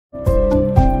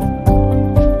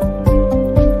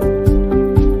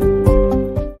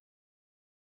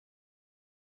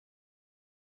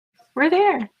We're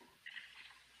there.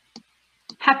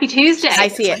 Happy Tuesday. I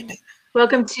see it.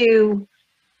 Welcome to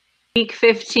week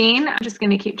 15. I'm just going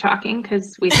to keep talking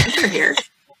because we think we're here.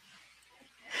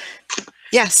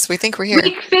 Yes, we think we're here.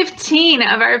 Week 15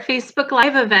 of our Facebook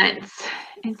Live events.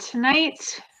 And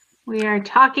tonight we are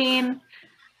talking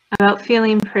about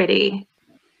Feeling Pretty,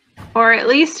 or at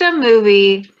least a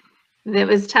movie that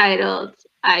was titled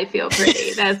I Feel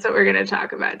Pretty. That's what we're going to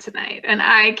talk about tonight. And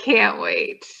I can't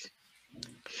wait.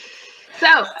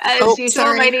 So, as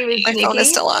usual, my name is Nikki. My phone is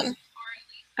still on.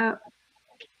 Oh,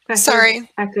 sorry.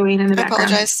 Echoing in the background. I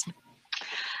apologize.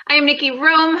 I am Nikki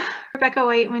Rome, Rebecca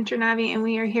White, Winter Navi, and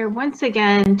we are here once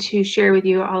again to share with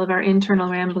you all of our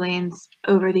internal ramblings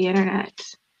over the internet.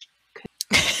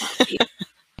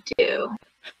 Do.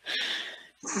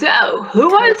 So, who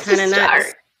wants to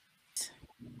start?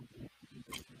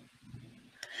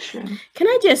 Sure. Can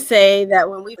I just say that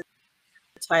when we the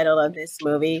title of this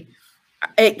movie,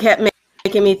 it kept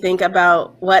making me think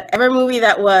about whatever movie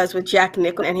that was with Jack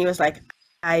Nicholson, and he was like,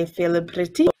 I feel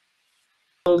pretty,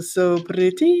 also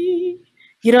pretty.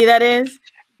 You know who that is?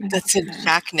 That's a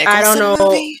Jack Nicholson I don't know.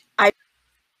 movie? And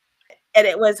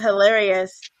it was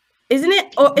hilarious. Isn't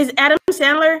it? Or is Adam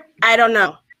Sandler? I don't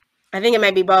know. I think it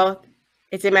might be both.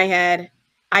 It's in my head.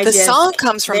 The song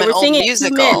comes from an old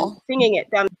musical. Singing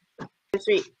it down the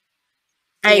street.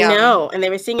 I know. And they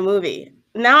were singing a movie.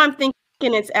 Now I'm thinking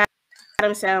it's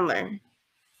Adam Sandler.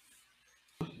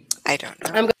 I don't know.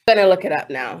 I'm going to look it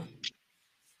up now.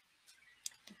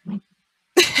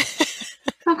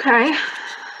 Okay.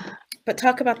 But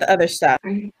talk about the other stuff.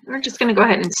 We're just going to go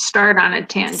ahead and start on a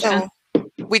tangent. So,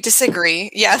 we disagree.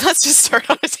 Yeah, let's just start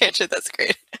on a tangent. That's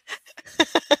great.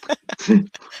 So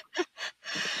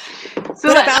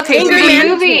the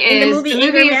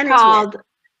movie is called.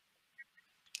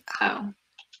 Oh,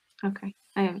 okay.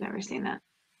 I have never seen that.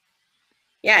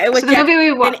 Yeah, it was the movie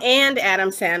we watched and Adam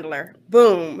Sandler.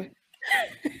 Boom.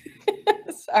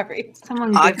 Sorry.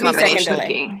 Someone give me a second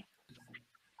delay.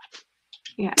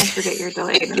 Yeah, I forget you're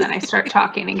delayed, and then I start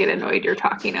talking and get annoyed you're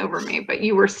talking over me. But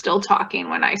you were still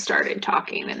talking when I started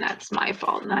talking, and that's my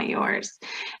fault, not yours.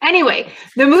 Anyway,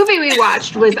 the movie we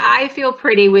watched was I Feel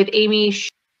Pretty with Amy.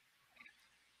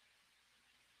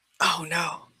 Oh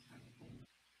no!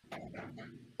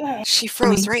 She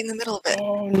froze right in the middle of it.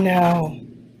 Oh no!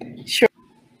 Sure.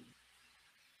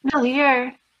 No,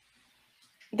 here.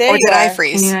 Or did I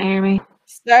freeze? Can you not hear me?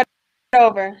 Start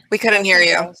over. We couldn't hear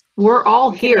you. We're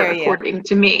all here, according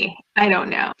to me. I don't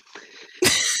know.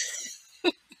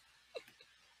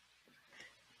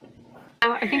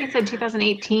 I think it said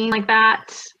 2018, like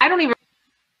that. I don't even remember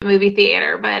the movie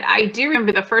theater, but I do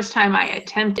remember the first time I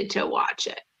attempted to watch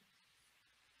it.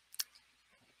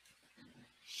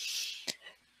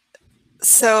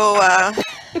 So,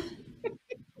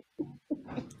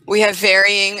 we have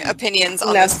varying opinions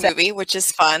on this movie, which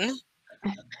is fun.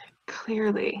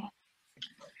 Clearly.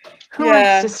 Who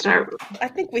wants to start? I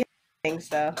think we think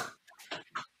so.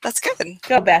 That's good.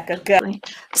 Go, Becca. Go.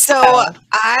 So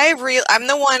I'm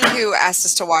the one who asked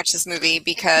us to watch this movie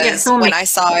because when I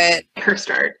saw it, her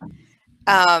start.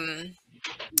 Not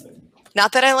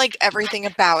that I liked everything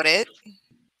about it.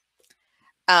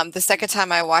 The second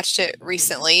time I watched it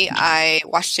recently, I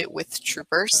watched it with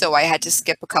Trooper, so I had to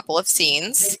skip a couple of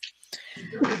scenes.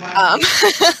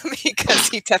 Because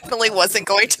he definitely wasn't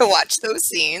going to watch those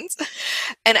scenes.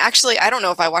 And actually, I don't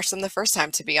know if I watched them the first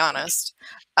time, to be honest.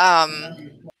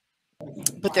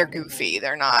 But they're goofy.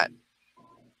 They're not.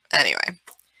 Anyway.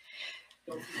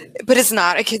 But it's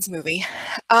not a kid's movie.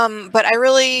 But I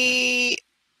really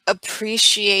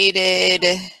appreciated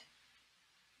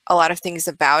a lot of things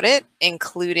about it,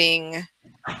 including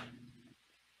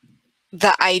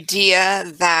the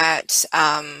idea that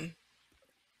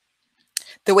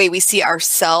the way we see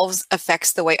ourselves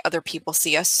affects the way other people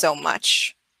see us so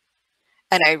much.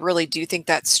 And I really do think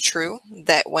that's true,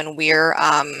 that when we're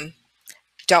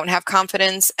don't have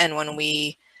confidence and when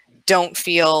we don't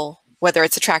feel, whether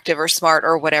it's attractive or smart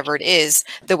or whatever it is,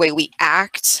 the way we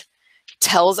act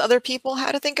tells other people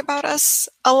how to think about us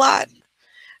a lot.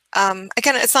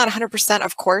 Again, it's not 100%,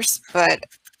 of course, but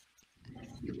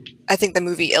I think the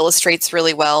movie illustrates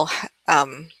really well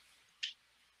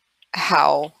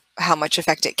how much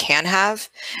effect it can have.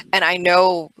 And I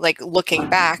know, like, looking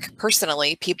back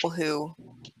personally, people who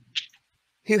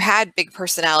had big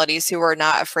personalities, who were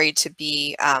not afraid to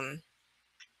be to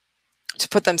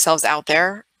put themselves out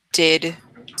there, did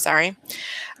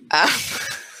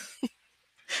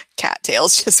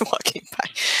cattails just walking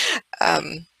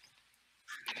by,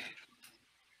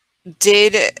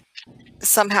 did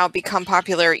somehow become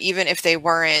popular, even if they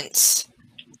weren't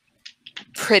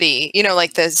pretty, you know,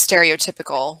 like the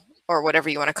stereotypical or whatever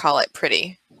you want to call it,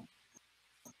 pretty.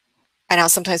 And how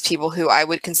sometimes people who I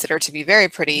would consider to be very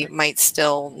pretty might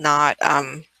still not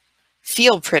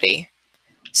feel pretty.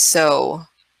 So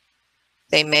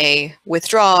they may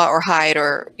withdraw or hide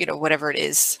or, you know, whatever it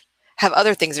is, have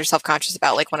other things they're self-conscious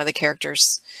about, like one of the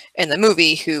characters in the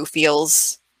movie who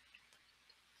feels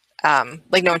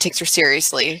like no one takes her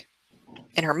seriously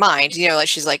in her mind. You know, like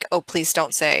she's like, oh, please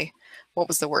don't say, what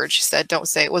was the word she said? Don't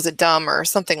say, was it dumb or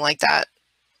something like that?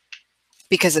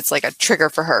 Because it's like a trigger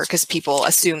for her because people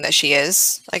assume that she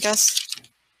is, I guess.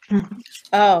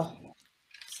 Oh,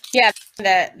 yeah,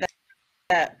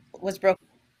 that was broken.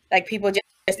 Like people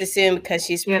just assume because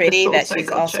she's pretty that she's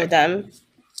also dumb.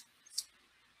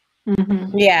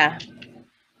 Mm-hmm. Yeah,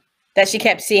 that she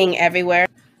kept seeing everywhere.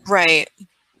 Right.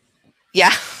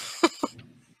 Yeah.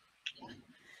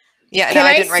 Yeah. No,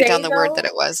 I didn't write down the word that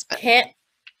it was. But. Can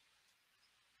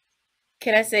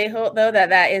I say though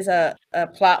that is a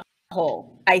plot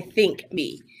hole? I think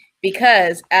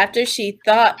because after she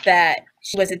thought that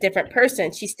she was a different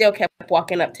person, she still kept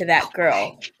walking up to that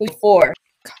girl before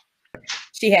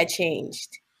she had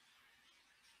changed,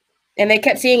 and they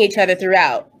kept seeing each other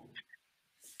throughout.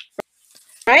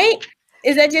 Right?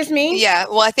 Is that just me? Yeah.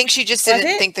 Well, I think she just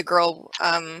didn't think the girl.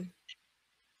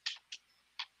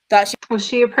 Thought she. Well,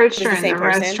 she approached her in the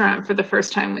restaurant for the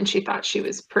first time when she thought she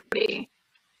was pretty,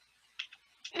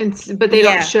 but they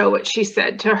don't show what she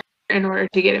said to her in order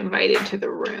to get invited to the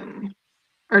room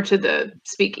or to the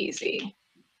speakeasy.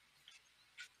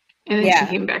 And then she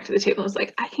came back to the table and was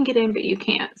like, I can get in, but you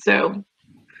can't. So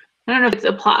I don't know if it's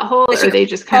a plot hole or they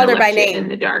just kind of left it in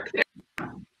the dark there.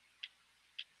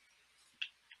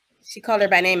 She called her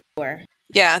by name.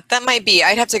 Yeah, that might be.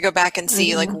 I'd have to go back and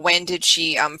see, like, when did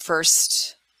she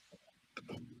first...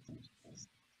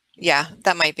 Yeah,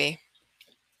 that might be.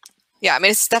 Yeah, I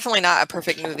mean, it's definitely not a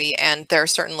perfect movie, and there are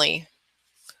certainly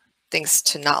things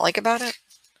to not like about it.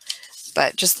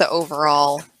 But just the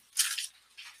overall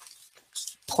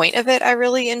point of it, I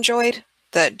really enjoyed.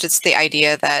 Just the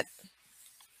idea that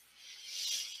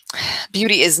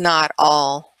beauty is not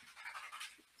all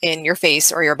in your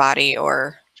face or your body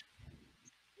or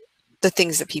the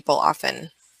things that people often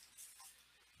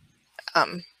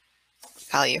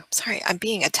value. Sorry, I'm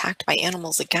being attacked by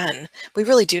animals again. We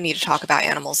really do need to talk about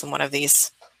animals in one of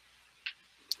these.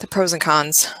 The pros and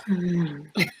cons.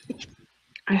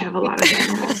 I have a lot of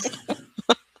animals.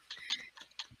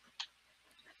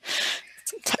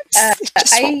 Sometimes it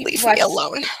just won't leave me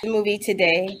alone. The movie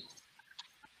today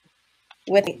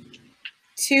with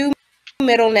 2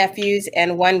 middle nephews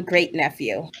and 1 great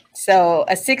nephew. So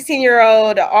a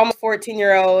 16-year-old, almost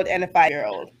 14-year-old, and a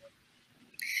 5-year-old.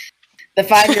 The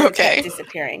 5-year-old kept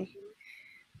disappearing.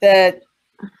 The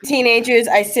teenagers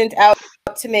I sent out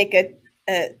to make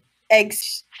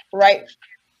eggs right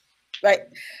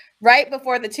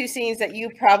before the 2 scenes that you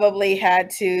probably had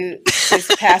to just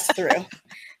pass through.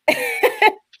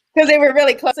 Because they were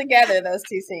really close together, those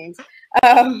 2 scenes.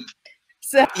 They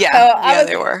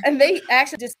were. And they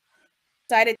actually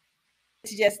decided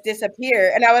to just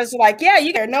disappear. And I was like, yeah,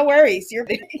 you can, no worries. You're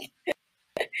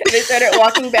They started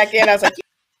walking back in. I was like,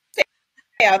 stay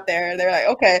out there. And they're like,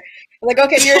 okay. I'm like,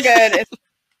 okay, you're good. It's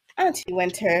Auntie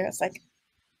Winter. I was like,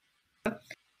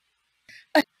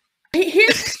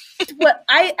 here's what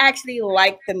I actually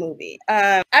like the movie.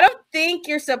 I don't think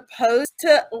you're supposed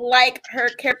to like her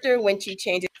character when she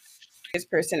changes his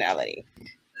personality.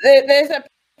 There's a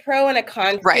pro and a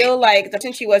con. I feel like the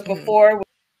person she was before,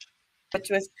 which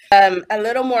was a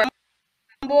little more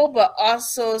humble, but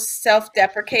also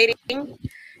self-deprecating.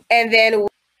 And then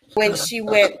when she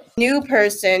went new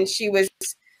person, she was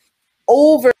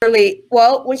overly,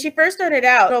 well, when she first started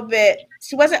out, a little bit,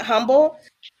 she wasn't humble,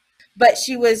 but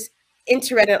she was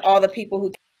interested in all the people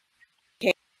who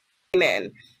came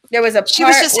in. There was a part she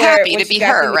was just happy to be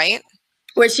her, right?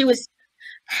 Where she was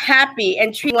happy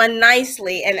and treated one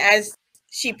nicely, and as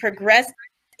she progressed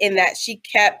in that, she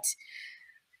kept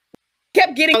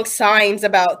getting signs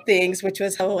about things, which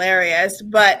was hilarious.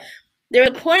 But there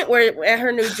was a point where at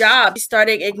her new job, she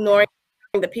started ignoring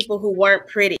the people who weren't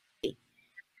pretty.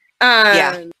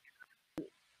 And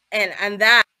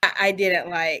that I didn't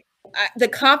like. The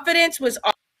confidence was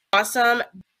awesome,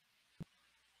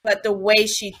 but the way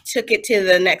she took it to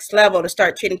the next level to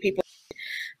start treating people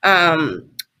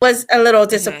was a little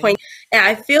disappointing. And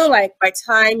I feel like by the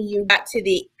time you got to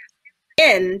the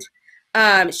end,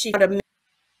 she had a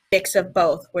mix of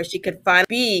both, where she could finally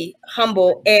be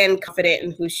humble and confident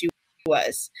in who she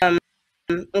was. And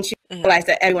she realized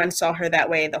that everyone saw her that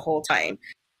way the whole time.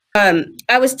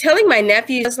 I was telling my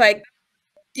nephew, I was like,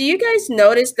 do you guys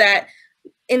notice that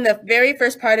in the very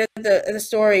first part of the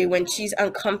story, when she's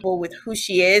uncomfortable with who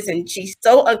she is, and she's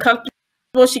so uncomfortable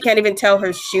she can't even tell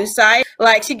her shoe size.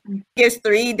 Like, she gives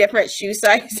 3 different shoe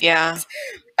sizes. Yeah.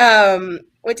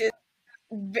 Which is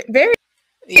very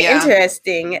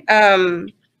interesting.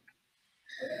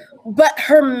 But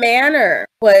her manner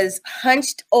was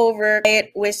hunched over,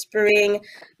 whispering,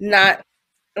 not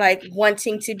like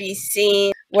wanting to be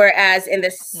seen. Whereas in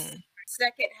the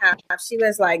second half, she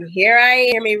was like, "Here I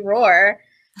am, hear me roar."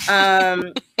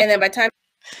 And then by the time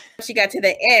she got to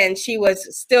the end, she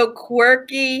was still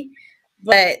quirky,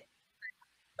 but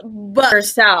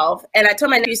herself. And I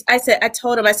told my nephews, I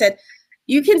said,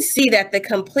 you can see that the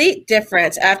complete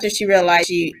difference after she realized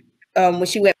when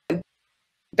she went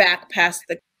back past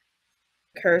the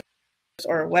curse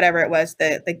or whatever it was,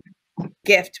 the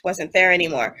gift wasn't there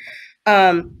anymore.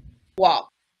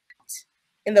 Walked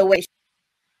in the way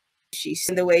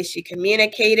she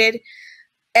communicated.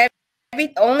 The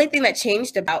only thing that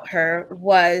changed about her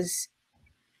was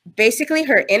basically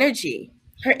her energy.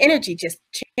 Her energy just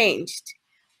changed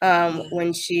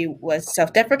when she was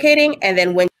self-deprecating, and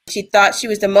then when she thought she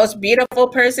was the most beautiful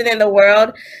person in the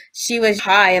world, she was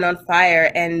high and on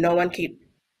fire, and no one could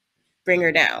bring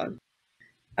her down.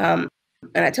 And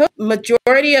I told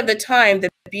majority of the time, the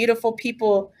beautiful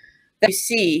people that you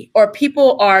see, or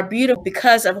people are beautiful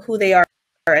because of who they are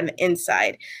on the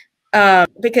inside.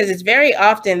 Because it's very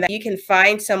often that you can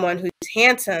find someone who's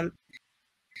handsome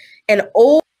and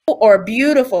old or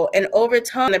beautiful, and over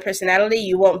time, the personality,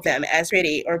 you won't them as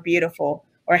pretty or beautiful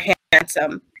or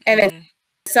handsome. And then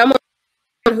someone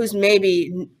who's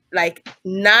maybe like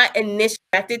not initially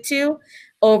attracted to,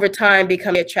 over time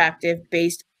become attractive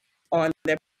based on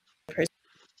their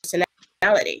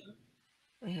personality.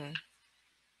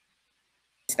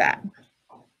 It's that.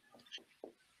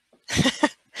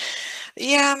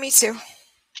 Yeah, me too.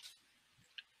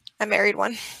 I married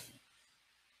one.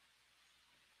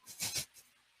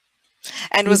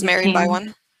 And was married by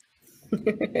one.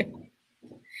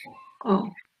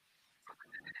 Oh.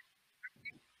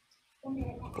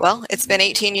 Well, it's been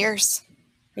 18 years.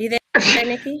 Are you there,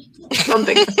 Nikki?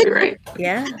 Something must be right.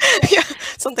 Yeah. Yeah,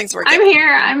 something's working. I'm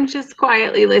here. I'm just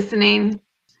quietly listening.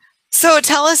 So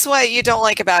tell us what you don't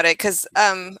like about it, because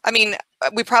I mean,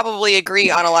 we probably agree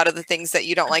on a lot of the things that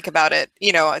you don't like about it.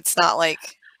 You know, it's not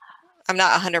like I'm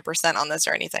not 100% on this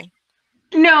or anything.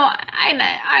 No,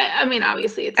 I mean,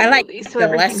 obviously it's a movie, so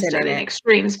everything's done in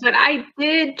extremes. But I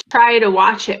did try to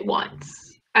watch it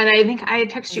once, and I think I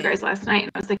texted you guys last night,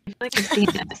 and I was like, I feel like I've seen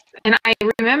this, and I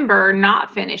remember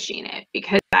not finishing it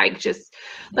because I just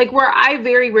like, where I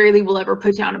very rarely will ever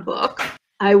put down a book,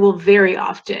 I will very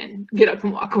often get up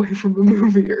and walk away from a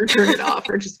movie or turn it off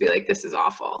or just be like, this is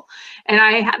awful. And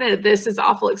I had a this is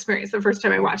awful experience the first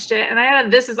time I watched it, and I had a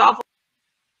this is awful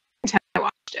time I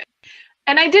watched it,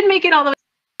 and I did make it all the way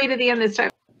to the end this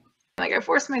time. Like, I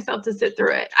forced myself to sit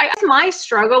through it. My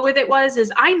struggle with it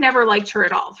is I never liked her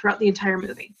at all throughout the entire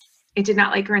movie. I did not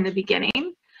like her in the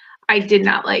beginning. I did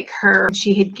not like her when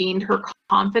she had gained her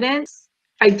confidence.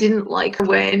 I didn't like her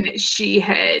when she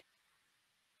had,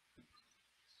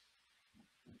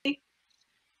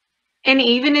 and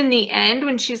even in the end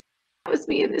when she's, that was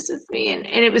me and this is me, and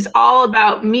it was all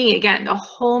about me again. The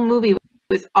whole movie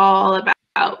was all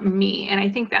about me, and I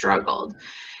think that struggled.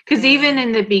 Because even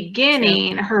in the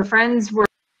beginning, her friends were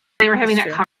having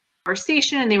that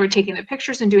conversation, and they were taking the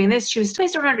pictures and doing this. She was still, I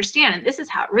don't understand, and this is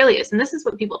how it really is, and this is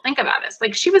what people think about us.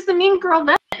 Like, she was the mean girl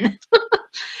then. And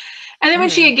then when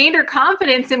she had gained her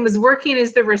confidence and was working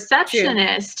as the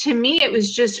receptionist, to me, it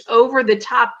was just over the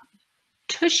top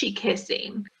tushy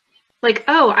kissing. Like,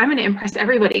 oh, I'm going to impress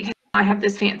everybody because I have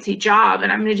this fancy job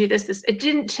and I'm going to do this. It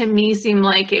didn't, to me, seem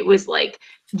like it was like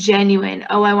genuine.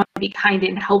 Oh, I want to be kind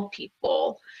and help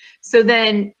people. So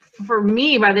then for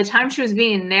me, by the time she was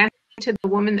being nasty to the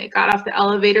woman that got off the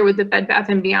elevator with the Bed Bath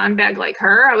 & Beyond bag like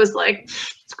her, I was like,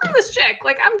 screw this chick.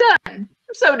 Like, I'm done. I'm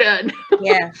so done.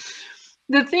 Yeah.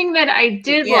 The thing that I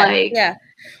did like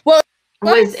well,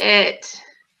 was it.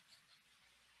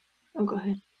 Oh, go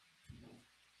ahead.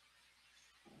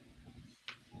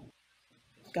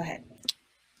 Go ahead.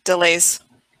 Delays.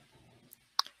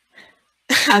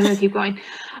 I'm going to keep going.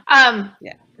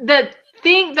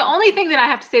 The only thing that I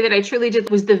have to say that I truly did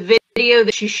was the video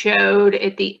that she showed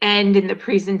at the end in the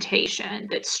presentation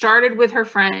that started with her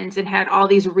friends and had all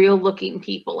these real looking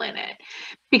people in it.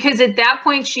 Because at that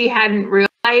point, she hadn't realized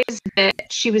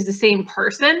that she was the same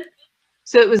person.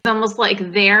 So it was almost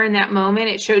like there in that moment,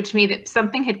 it showed to me that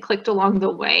something had clicked along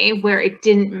the way where it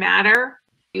didn't matter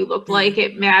what you looked like,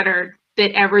 it mattered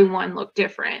that everyone looked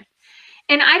different.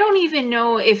 And I don't even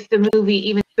know if the movie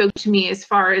even spoke to me as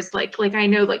far as like I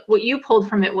know like what you pulled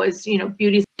from it was, you know,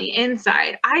 beauty's on the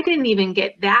inside. I didn't even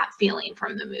get that feeling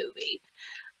from the movie.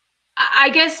 I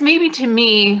guess maybe to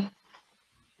me,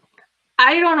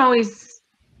 I don't always,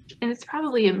 and it's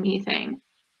probably a me thing.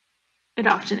 It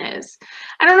often is.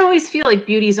 I don't always feel like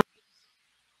beauty's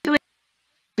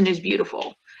is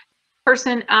beautiful.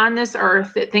 Person on this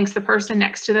earth that thinks the person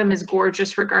next to them is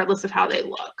gorgeous regardless of how they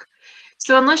look.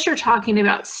 So unless you're talking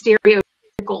about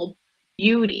stereotypical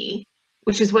beauty,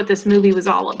 which is what this movie was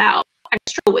all about, I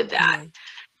struggle with that.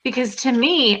 Because to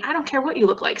me, I don't care what you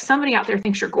look like. Somebody out there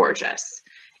thinks you're gorgeous.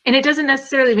 And it doesn't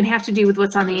necessarily even have to do with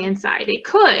what's on the inside. It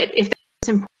could, if that's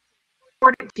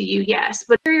important to you, yes.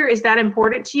 But is that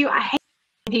important to you? I hate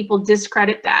when people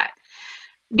discredit that.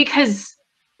 Because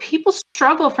people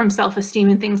struggle from self-esteem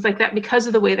and things like that because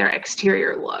of the way their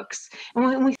exterior looks. And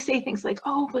when we say things like,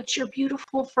 oh, but you're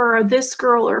beautiful for this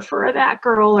girl or for that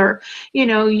girl, or, you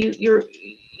know, you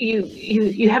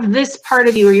have this part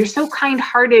of you, or you're so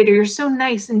kind-hearted, or you're so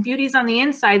nice, and beauty's on the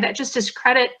inside, that just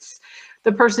discredits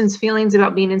the person's feelings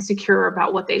about being insecure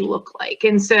about what they look like.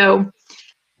 And so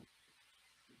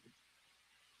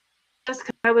just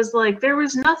because I was like, there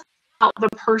was nothing about the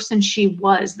person she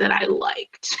was that I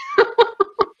liked.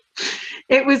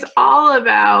 It was all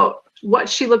about what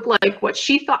she looked like, what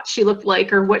she thought she looked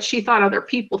like, or what she thought other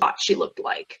people thought she looked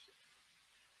like.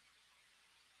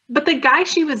 But the guy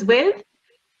she was with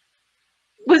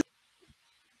was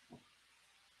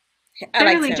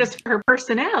really just her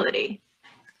personality.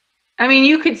 I mean,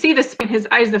 you could see this in his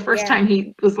eyes the first time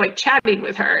he was like chatting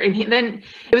with her, and then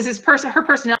it was her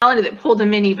personality that pulled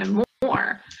him in even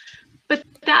more. But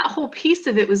that whole piece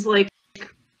of it was like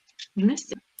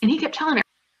missing, and he kept telling her,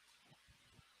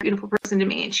 beautiful person to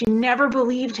me, and she never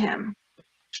believed him.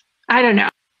 I don't know,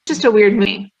 just a weird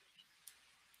movie.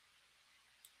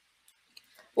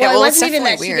 Well, it wasn't even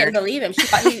that weird. She didn't believe him. She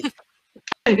thought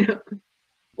he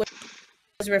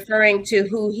was referring to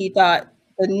who he thought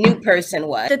the new person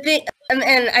was. The thing,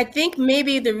 and I think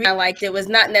maybe the reason I liked it was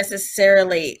not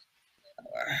necessarily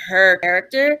her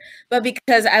character, but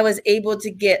because I was able to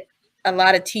get a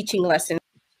lot of teaching lessons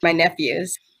from my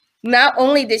nephews. Not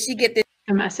only did she get this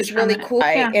message really cool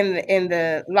guy in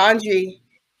the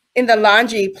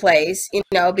laundry place, you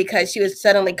know, because she was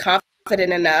suddenly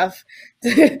confident enough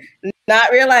to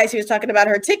not realize he was talking about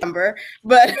her ticket number,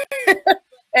 but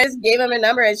I just gave him a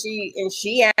number, and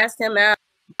she asked him out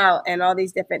and all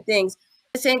these different things.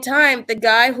 At the same time, the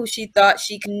guy who she thought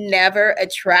she could never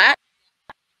attract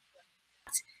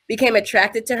became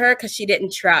attracted to her because she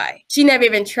didn't try. She never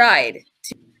even tried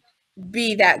to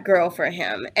be that girl for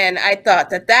him. And I thought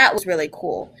that was really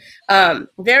cool.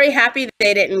 Very happy that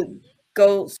they didn't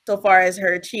go so far as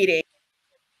her cheating,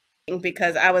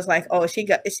 because I was like, oh,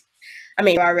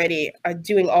 you already are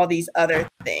doing all these other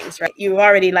things, right? You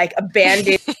already like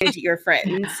abandoned your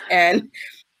friends, and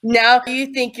now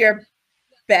you think you're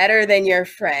better than your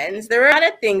friends. There were a lot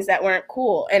of things that weren't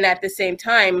cool. And at the same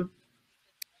time,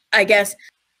 I guess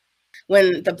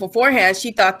when beforehand,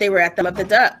 she thought they were at the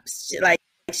dubs.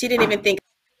 She didn't even think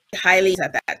highly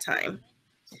at that time.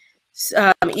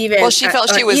 Even she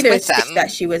felt she was with them that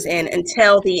she was in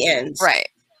until the end. Right.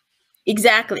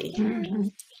 Exactly.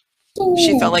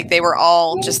 She felt like they were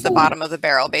all just the bottom of the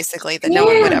barrel, basically, that no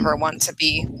one would ever want to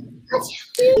be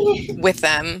with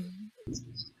them.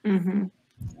 Mm-hmm.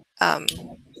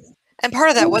 And part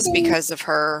of that was because of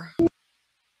her.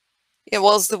 It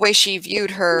was the way she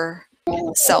viewed her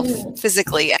self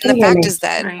physically. And the fact is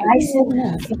that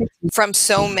from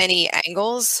so many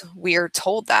angles, we are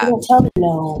told that.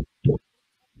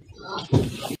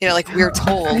 You know, like we're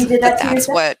told that that's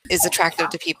what is attractive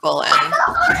to people. And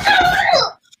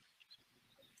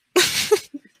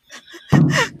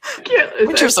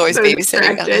Winter's always so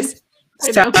babysitting on this.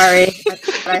 Sorry,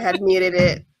 I had muted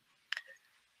it.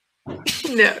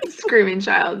 No, screaming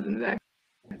child in the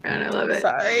background. I love it.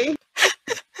 Sorry.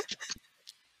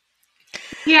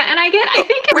 Yeah, and I think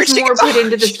it was more put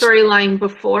into the storyline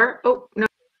before. Oh, no.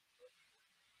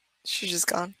 She's just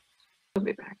gone. I'll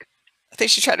be back. I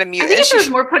think she tried to mute. I think it was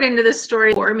more put into the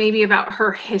story, or maybe about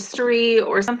her history,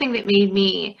 or something that made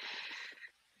me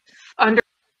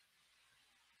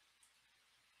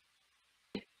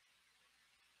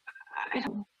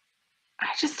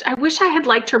I wish I had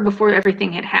liked her before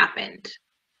everything had happened.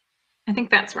 I think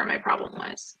that's where my problem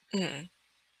was. Mm.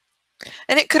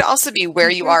 And it could also be where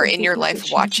you are in your life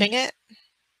watching it.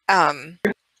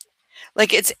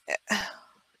 Like it's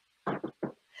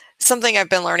something I've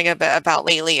been learning a bit about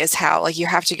lately is how like you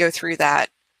have to go through that.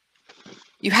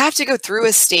 You have to go through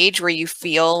a stage where you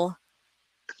feel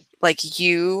like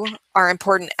you are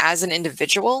important as an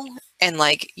individual and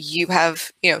like you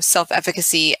have, you know,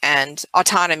 self-efficacy and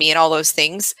autonomy and all those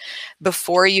things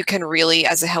before you can really,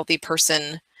 as a healthy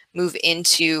person, move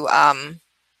into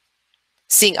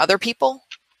seeing other people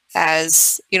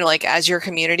as, you know, like as your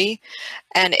community.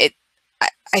 And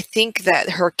I think that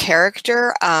her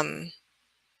character,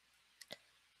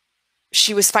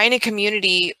 she was finding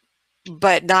community,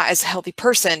 but not as a healthy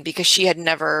person because she had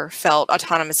never felt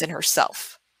autonomous in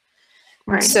herself.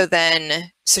 Right. So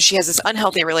she has this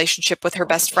unhealthy relationship with her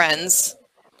best friends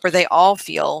where they all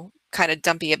feel kind of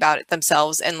dumpy about it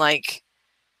themselves. And like,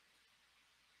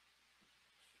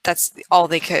 that's all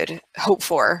they could hope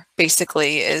for,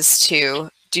 basically, is to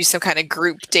do some kind of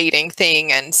group dating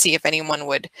thing and see if anyone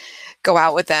would go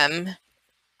out with them.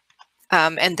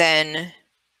 And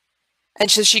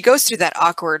so she goes through that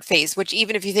awkward phase, which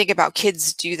even if you think about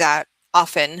kids do that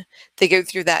often, they go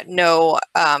through that you know,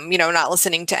 not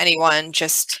listening to anyone,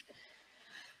 just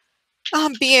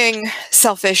being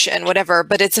selfish and whatever.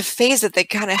 But it's a phase that they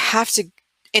kind of have to,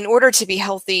 in order to be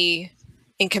healthy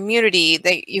in community,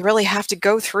 you really have to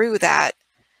go through that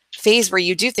phase where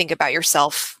you do think about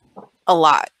yourself a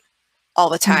lot all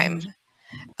the time.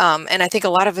 Mm-hmm. And I think a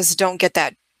lot of us don't get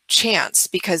that chance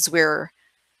because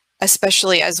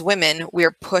especially as women,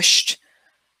 we're pushed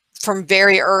from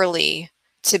very early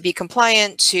to be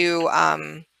compliant, to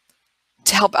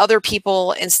help other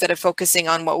people instead of focusing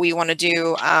on what we want to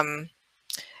do.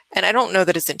 And I don't know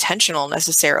that it's intentional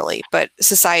necessarily, but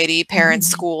society, parents,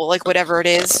 school, like whatever it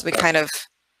is, we kind of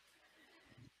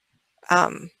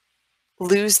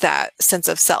lose that sense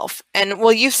of self. And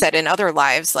well, you've said in other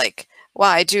lives, like, well,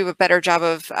 I do a better job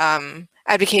of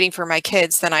advocating for my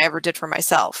kids than I ever did for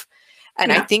myself.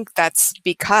 And yeah. I think that's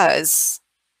because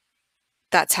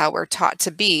that's how we're taught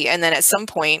to be. And then at some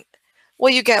point,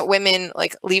 well, you get women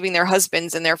like leaving their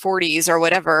husbands in their 40s or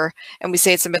whatever, and we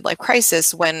say it's a midlife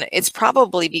crisis when it's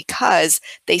probably because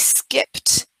they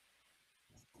skipped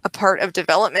a part of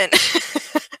development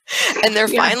and they're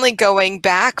finally going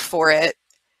back for it.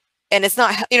 And it's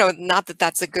not, you know, not that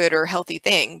that's a good or healthy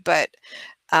thing, but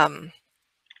I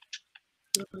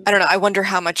don't know. I wonder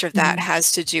how much of that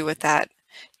has to do with that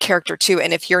character too.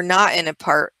 And if you're not in a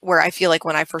part where I feel like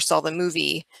when I first saw the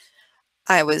movie,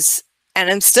 I was, and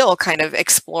I'm still kind of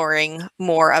exploring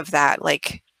more of that,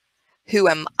 like, who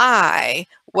am I?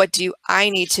 What do I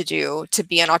need to do to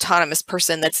be an autonomous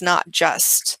person that's not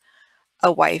just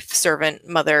a wife, servant,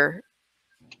 mother?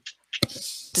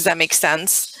 Does that make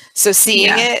sense? So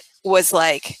seeing it was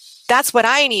like, that's what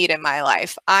I need in my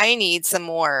life. I need some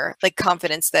more like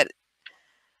confidence that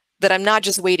I'm not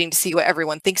just waiting to see what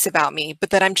everyone thinks about me, but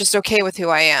that I'm just okay with who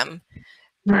I am.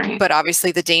 Right. But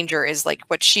obviously the danger is like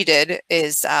what she did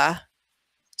is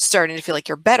starting to feel like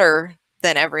you're better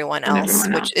than everyone else,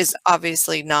 which is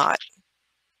obviously not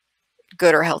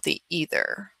good or healthy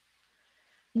either.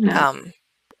 No.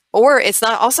 Or it's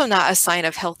also not a sign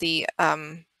of healthy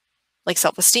like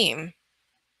self-esteem.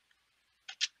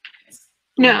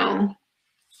 No,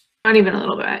 not even a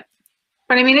little bit.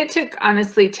 But I mean, it took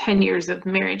honestly 10 years of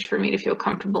marriage for me to feel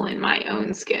comfortable in my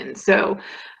own skin. So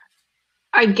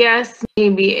I guess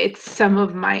maybe it's some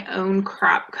of my own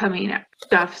crap coming up.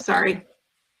 Sorry.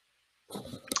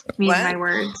 My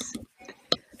words.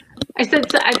 I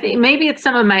said, so I think maybe it's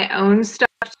some of my own stuff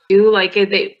too. Like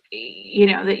you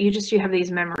know, that you have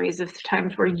these memories of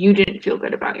times where you didn't feel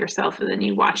good about yourself, and then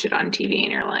you watch it on TV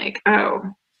and you're like, oh,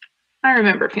 I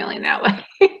remember feeling that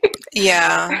way.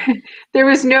 Yeah. There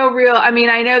was no real, I mean,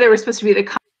 I know there was supposed to be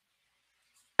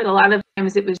but a lot of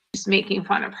times it was just making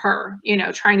fun of her, you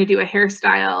know, trying to do a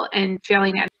hairstyle and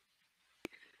failing at it.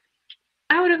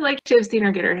 I would have liked to have seen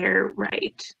her get her hair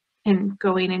right and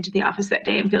going into the office that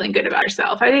day and feeling good about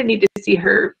herself. I didn't need to see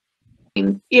her,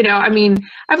 you know, I mean,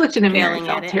 I've looked in the mirror and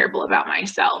felt terrible about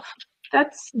myself.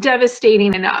 That's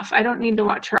devastating enough. I don't need to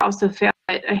watch her also fail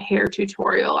at a hair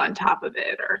tutorial on top of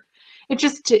it, or it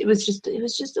was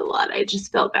just a lot. I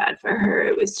just felt bad for her.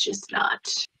 It was just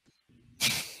not,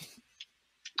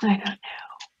 I don't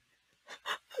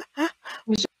know. It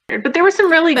was just weird. But there were some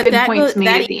really good points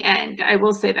made at the end. I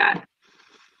will say that.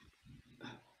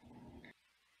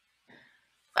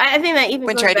 I think that even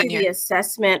goes back to the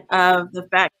assessment of the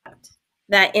fact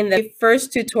that in the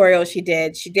first tutorial she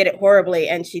did it horribly,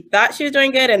 and she thought she was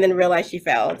doing good and then realized she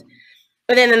failed.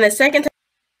 But then in the second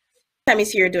time you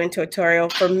see her doing tutorial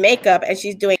for makeup and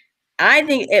she's doing, I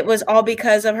think it was all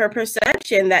because of her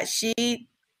perception that she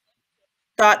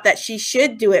thought that she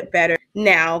should do it better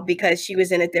now because she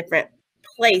was in a different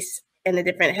place, in a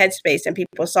different headspace, and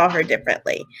people saw her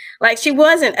differently. Like, she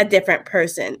wasn't a different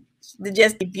person.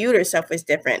 Just viewed herself was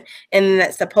different, and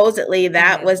that supposedly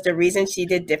that was the reason she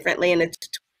did differently in the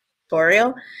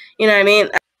tutorial. You know what I mean?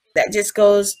 that just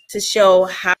goes to show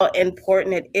how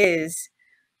important it is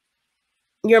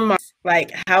your mind,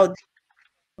 like how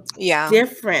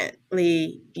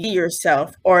differently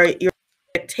yourself or your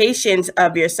expectations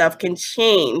of yourself can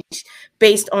change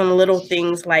based on little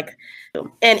things like,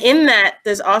 and in that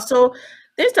there's also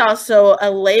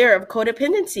a layer of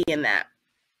codependency in that.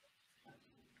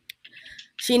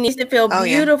 She needs to feel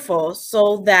beautiful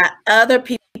so that other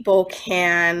people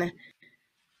can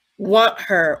want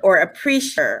her or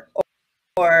appreciate her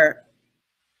or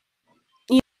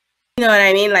you know what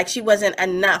I mean? Like she wasn't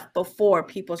enough before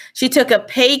people. She took a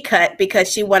pay cut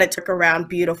because she wanted to be around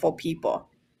beautiful people.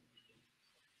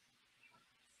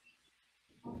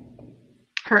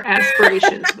 Her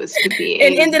aspirations was to be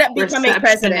and ended up becoming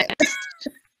president.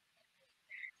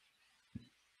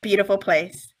 Beautiful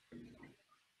place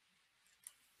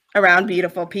around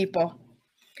beautiful people.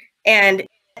 And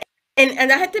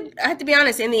I had to be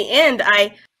honest, in the end,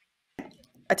 I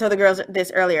told the girls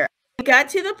this earlier. I got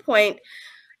to the point,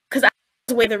 because I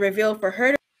was waiting the reveal for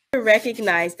her to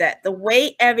recognize that the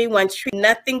way everyone treated,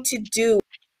 nothing to do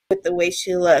with the way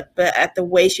she looked, but at the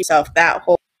way she felt that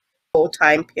whole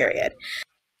time period.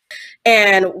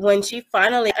 And when she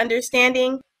finally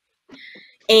understanding,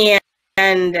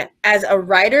 and as a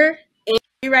writer,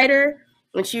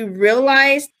 when she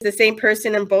realized the same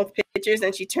person in both pictures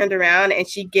and she turned around and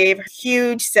she gave her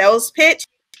huge sales pitch,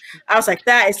 I was like,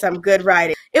 that is some good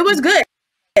writing. It was good.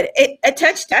 It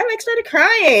touched, I like started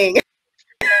crying.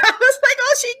 I was like,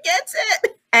 oh, she gets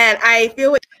it. And I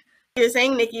feel what you're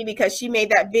saying, Nikki, because she made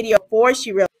that video before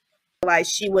she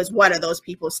realized she was one of those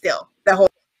people still. The whole,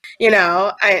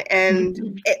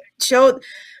 and it showed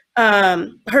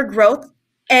her growth.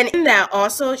 And in that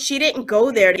also, she didn't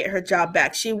go there to get her job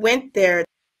back. She went there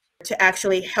to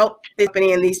actually help this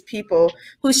company and these people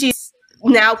who she's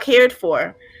now cared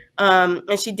for.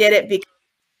 And she did it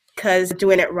because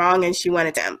doing it wrong and she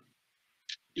wanted them.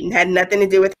 It had nothing to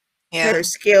do with her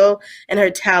skill and her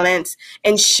talents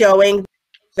and showing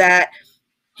that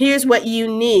here's what you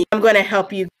need. I'm going to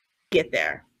help you get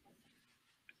there.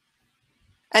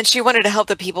 And she wanted to help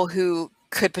the people who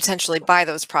could potentially buy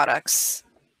those products.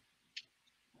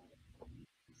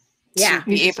 To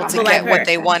be able to get what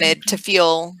they wanted, to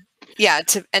feel,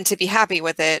 to be happy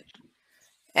with it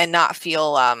and not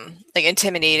feel like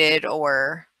intimidated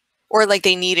or like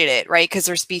they needed it, right? Because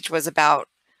their speech was about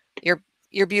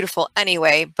you're beautiful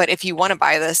anyway, but if you want to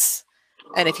buy this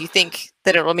and if you think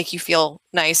that it'll make you feel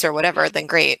nice or whatever, then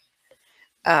great.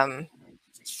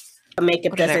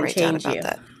 Makeup doesn't change you.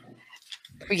 That?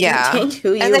 Yeah. Change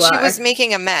who you and that are. She was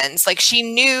making amends. Like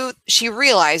she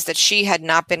realized that she had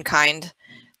not been kind,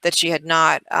 that she had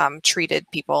not treated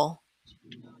people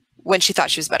when she thought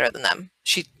she was better than them.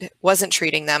 She wasn't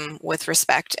treating them with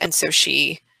respect. And so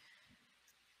she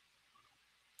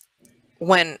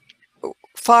went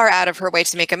far out of her way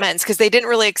to make amends because they didn't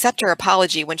really accept her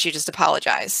apology when she just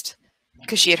apologized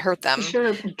because she had hurt them.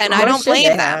 And I don't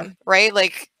blame them, right?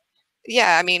 Like,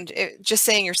 yeah, I mean, just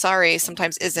saying you're sorry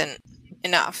sometimes isn't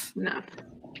enough. But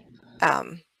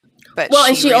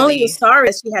and she really only was sorry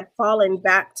that she had fallen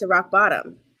back to rock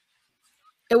bottom.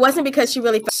 It wasn't because she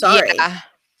really felt sorry. Yeah.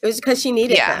 It was because she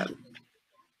needed them.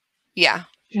 Yeah.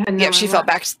 She felt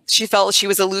back. She felt she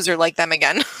was a loser like them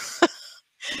again.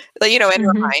 Like, in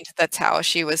her mind, that's how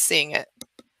she was seeing it.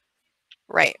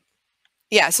 Right.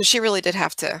 Yeah. So she really did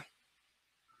have to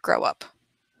grow up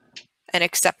and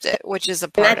accept it, which is a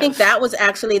part And I think that was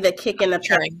actually the kick in the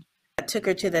pants that took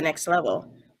her to the next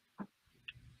level.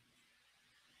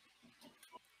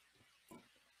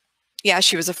 Yeah,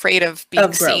 she was afraid of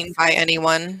being seen by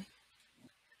anyone.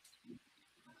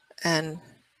 And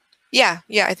yeah,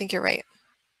 I think you're right.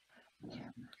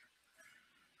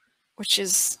 Which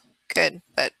is good.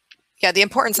 But yeah, the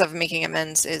importance of making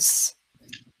amends is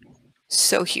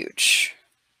so huge.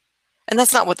 And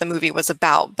that's not what the movie was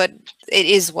about, but it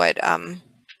is what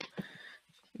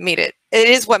made it. It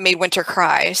is what made Winter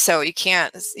cry. So you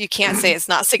can't say it's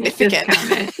not significant.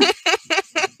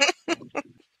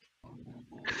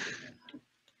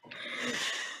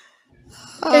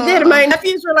 It did. My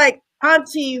nephews were like,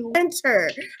 Auntie Winter.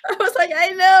 I was like, I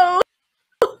know.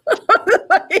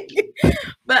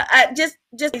 But just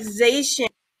realization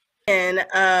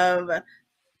of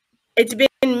it's been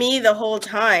me the whole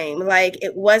time. Like,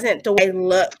 it wasn't the way I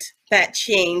looked that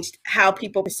changed how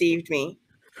people perceived me.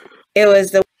 It was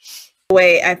the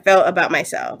way I felt about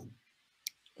myself.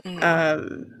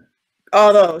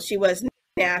 Although she was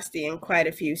nasty in quite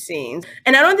a few scenes.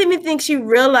 And I don't even think she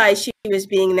realized she was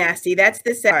being nasty. That's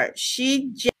the sad part.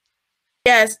 She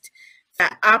just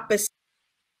the opposite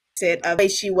of the way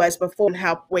she was before and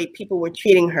how way people were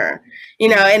treating her.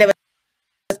 And it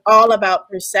was all about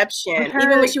perception.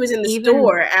 Even when she was in the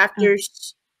store after.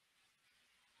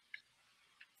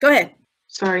 Go ahead.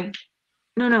 Sorry.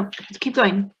 No. Keep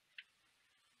going.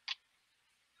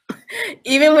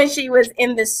 Even when she was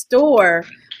in the store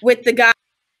with the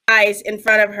guys in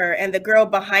front of her and the girl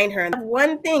behind her, and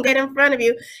one thing right in front of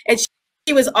you, and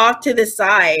she was off to the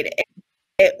side.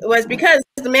 It was because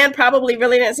the man probably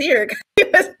really didn't see her. He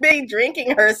was big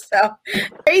drinking herself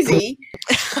crazy.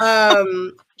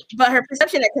 But her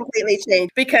perception had completely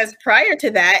changed because prior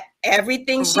to that,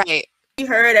 everything she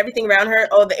heard, everything around her,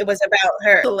 it was about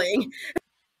her.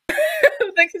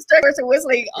 The construction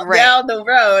whistling down the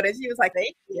road, and she was like,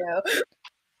 "Thank you."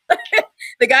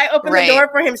 The guy opened the door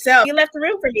for himself. He left the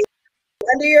room for you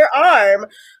under your arm,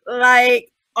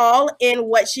 like all in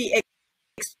what she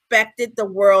expected the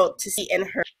world to see in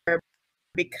her,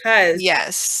 because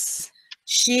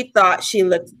she thought she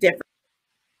looked different.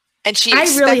 And she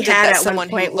expected that someone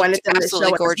who looked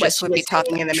absolutely gorgeous would be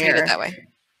talking in the mirror that way.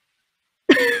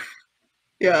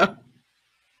 Yeah.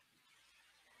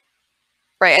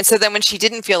 Right. And so then when she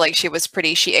didn't feel like she was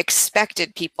pretty, she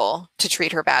expected people to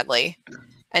treat her badly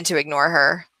and to ignore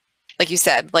her. Like you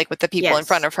said, like with the people in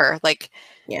front of her. Like,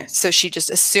 so she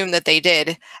just assumed that they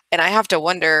did. And I have to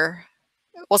wonder,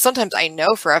 well, sometimes I know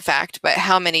for a fact, but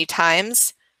how many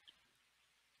times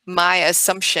my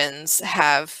assumptions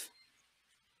have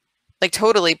like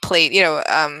totally played,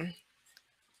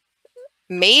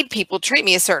 made people treat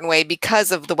me a certain way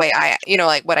because of the way I,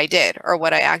 like what I did or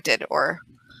what I acted, or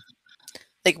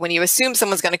like when you assume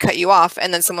someone's going to cut you off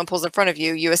and then someone pulls in front of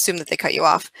you, you assume that they cut you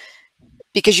off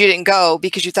because you didn't go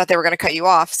because you thought they were going to cut you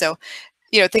off. So,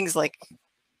 things like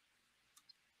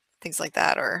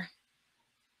that, or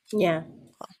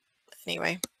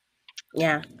anyway.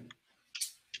 Yeah.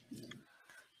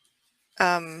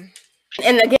 And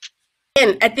again,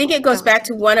 I think it goes back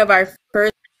to one of our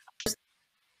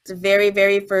very,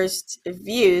 very first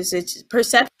views. It's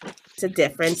perception. It's a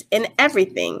difference in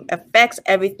everything. Affects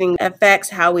everything. Affects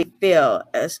how we feel.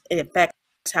 It affects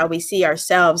how we see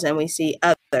ourselves and we see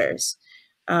others.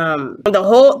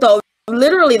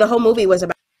 Literally the whole movie was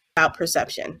about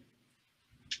perception.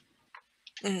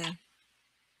 Mm-hmm.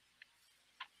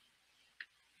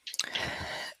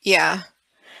 Yeah.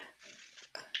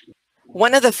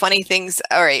 One of the funny things,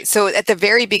 all right, so at the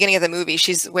very beginning of the movie,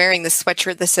 she's wearing this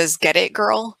sweatshirt that says, "Get it,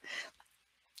 girl."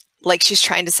 Like she's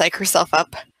trying to psych herself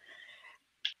up.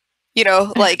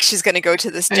 Like she's going to go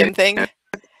to this gym thing.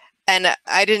 And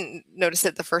I didn't notice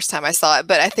it the first time I saw it,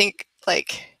 but I think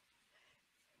like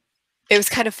it was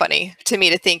kind of funny to me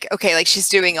to think, okay, like she's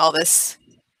doing all this.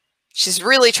 She's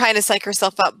really trying to psych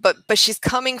herself up, but she's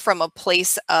coming from a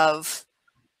place of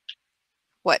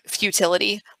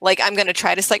futility. Like I'm going to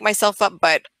try to psych myself up,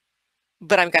 but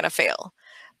I'm going to fail.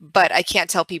 But I can't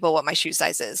tell people what my shoe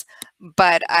size is.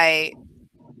 But I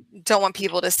don't want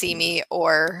people to see me,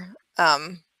 or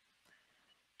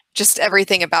just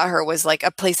everything about her was like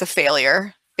a place of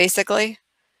failure, basically.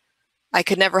 I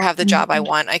could never have the job I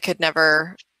want. I could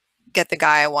never get the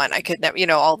guy I want. I could never,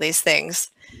 all these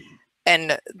things.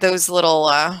 And those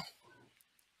little,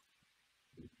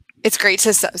 it's great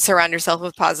to surround yourself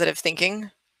with positive thinking,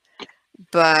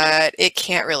 but it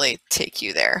can't really take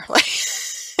you there.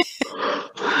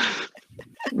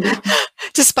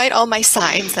 Despite all my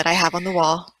signs that I have on the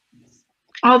wall.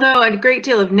 Although a great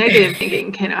deal of negative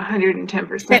thinking can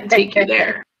 110% take you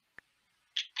there.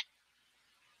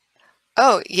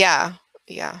 Oh, yeah.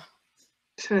 Yeah.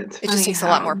 So it just takes a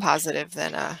lot more positive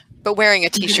than, but wearing a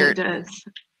t-shirt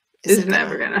is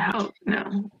never going to help.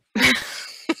 No.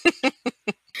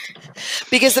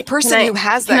 Because the person who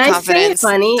has that confidence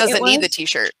doesn't need the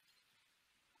t-shirt.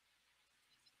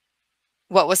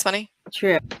 What was funny?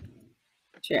 True.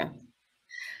 Can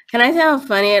I tell how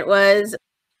funny it was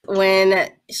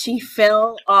when she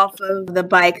fell off of the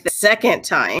bike the second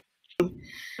time,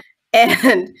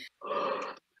 and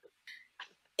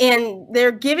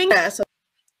they're giving us so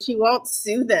she won't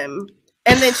sue them,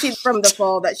 and then she's from the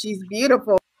fall that she's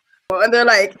beautiful, and they're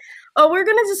like, "Oh, we're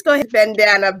gonna just go ahead and bend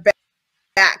down a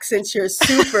back since you're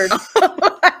super."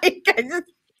 Like, I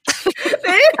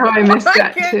missed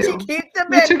that too. You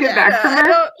took it back from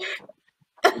her.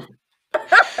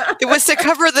 It was to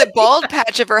cover the bald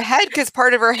patch of her head because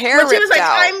part of her hair ripped out. She was like,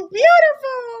 "I'm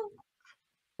beautiful."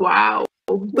 Wow.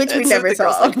 Which we never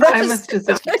saw. I must have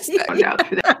found out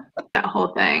through that whole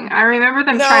thing. I remember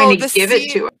them trying to give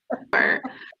it to her,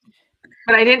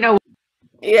 but I didn't know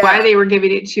why they were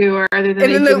giving it to her, other than they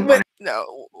didn't want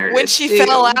when she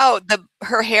fell out,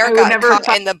 her hair got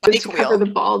caught in the bike wheel. Cover the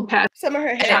bald patch on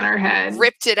her head,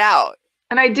 ripped it out,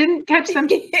 and I didn't catch them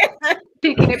taking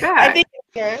it back. I think,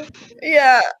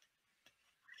 yeah.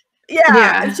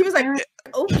 Yeah. And she was like,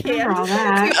 okay. All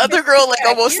that. The other girl like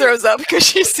almost throws up because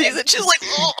she sees it. She's like,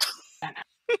 oh.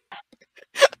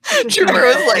 Trooper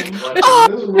was like,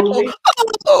 oh.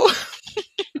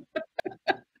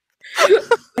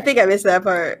 I think I missed that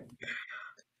part.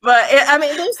 But I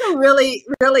mean, there's some really,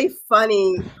 really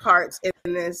funny parts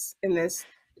in this.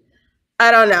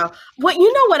 I don't know.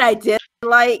 What I did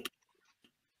like,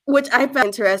 which I found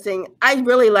interesting. I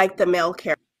really liked the male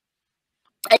character.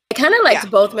 I kind of liked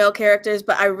both male characters,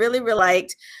 but I really, really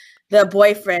liked the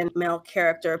boyfriend male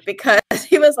character because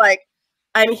he was like,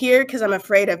 "I'm here because I'm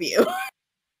afraid of you."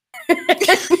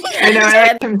 I know, I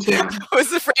liked him too. I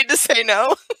was afraid to say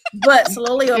no. But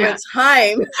slowly over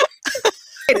time,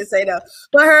 to say no.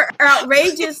 But her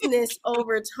outrageousness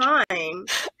over time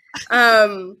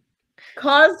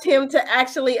caused him to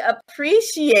actually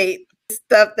appreciate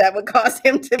stuff that would cause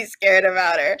him to be scared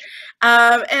about her.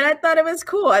 And I thought it was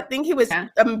cool. I think he was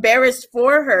embarrassed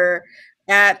for her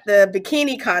at the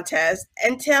bikini contest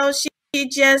until she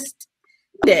just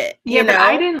did it. Yeah, but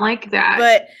I didn't like that.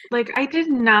 But like, I did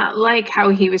not like how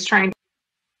he was trying.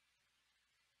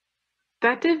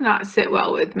 That did not sit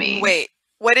well with me. Wait,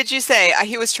 what did you say?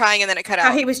 He was trying and then it cut out.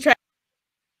 How he was trying.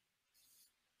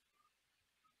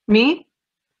 Me?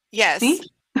 Yes. Me?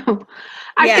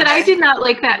 I said I did not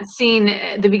like that scene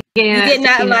at the beginning. You did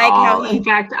not like how in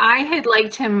fact, I had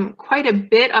liked him quite a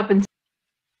bit up until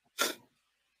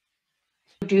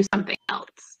do something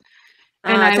else.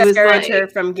 And I was like, her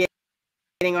from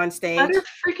getting on stage. Let her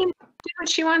freaking do what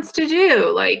she wants to do.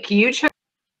 Like, you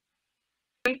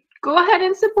go ahead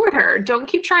and support her. Don't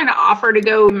keep trying to offer to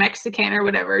go Mexican or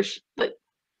whatever.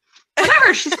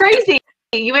 Whatever, she's crazy.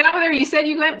 You went out with her, you said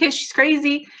you went because she's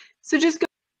crazy. So just go.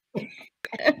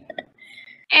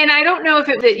 And I don't know if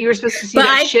that you were supposed to see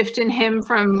that shift in him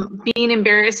from being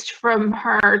embarrassed from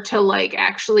her to like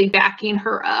actually backing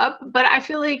her up. But I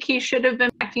feel like he should have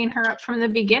been backing her up from the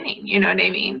beginning. You know what I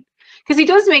mean? Because he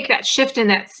does make that shift in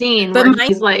that scene where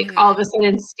he's like all of a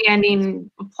sudden standing,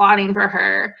 applauding for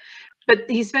her. But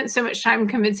he spent so much time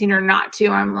convincing her not to.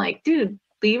 I'm like, dude,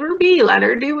 leave her be. Let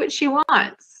her do what she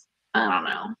wants. I don't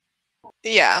know.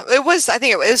 Yeah, it was. I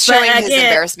think it was showing his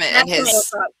embarrassment and his.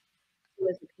 He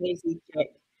was a crazy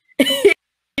chick.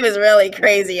 He was really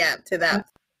crazy up to that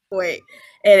point,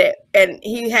 and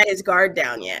he had his guard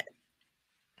down yet.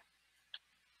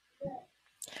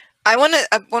 I want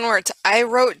to one word. I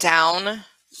wrote down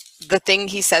the thing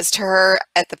he says to her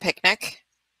at the picnic.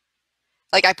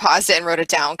 Like I paused it and wrote it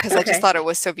down because I just thought it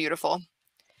was so beautiful.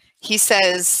 He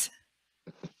says,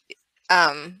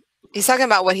 he's talking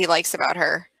about what he likes about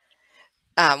her,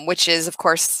 which is, of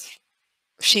course,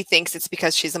 she thinks it's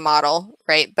because she's a model,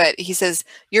 right? But he says,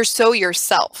 you're so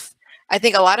yourself. I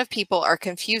think a lot of people are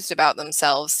confused about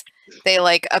themselves. They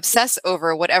like obsess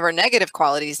over whatever negative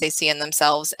qualities they see in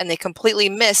themselves, and they completely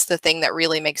miss the thing that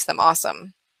really makes them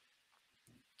awesome.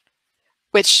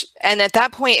 And at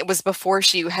that point, it was before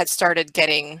she had started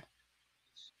getting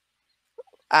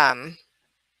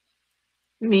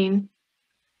mean,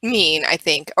 I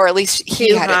think, or at least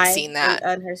he hadn't seen that.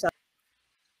 On herself.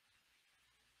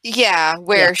 Yeah,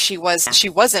 where she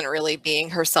wasn't really being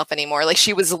herself anymore. Like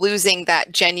she was losing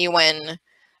that genuine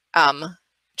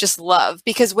just love.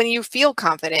 Because when you feel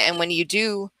confident and when you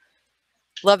do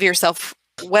love yourself,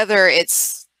 whether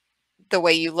it's the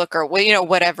way you look or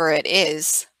whatever it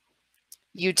is,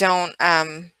 you don't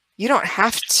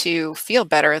have to feel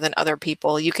better than other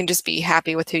people. You can just be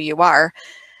happy with who you are.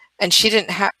 And she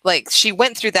didn't have, like, she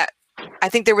went through that. I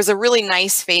think there was a really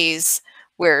nice phase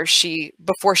where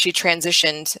before she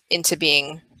transitioned into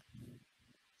being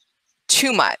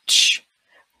too much,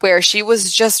 where she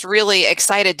was just really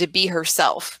excited to be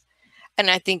herself. And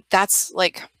I think that's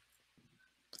like,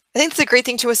 I think it's a great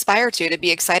thing to aspire to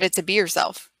be excited to be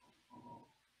yourself.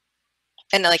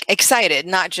 And like excited,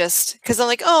 not just because I'm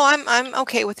like, oh, I'm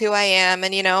okay with who I am.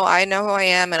 And, I know who I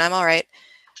am and I'm all right.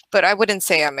 But I wouldn't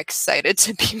say I'm excited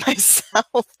to be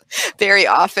myself very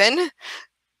often.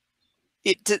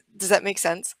 Does that make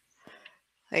sense?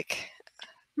 Like,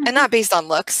 and not based on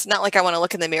looks, not like I want to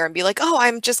look in the mirror and be like, oh,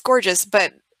 I'm just gorgeous,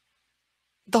 but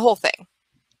the whole thing.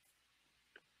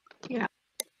 Yeah.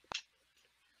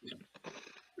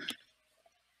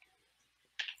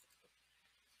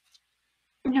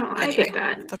 No, I get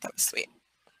that. I thought that was sweet.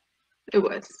 It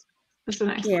was. It was a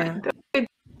nice line.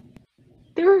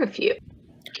 There were a few.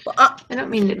 Well, I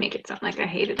don't mean to make it sound like I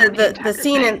hated the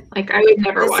scene in, like I would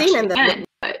never watch it again.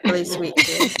 But really sweet.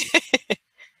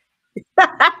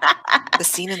 The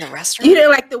scene in the restaurant. You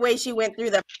didn't like the way she went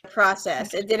through the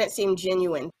process. It didn't seem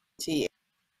genuine to you.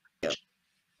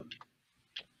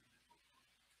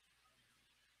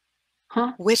 Huh?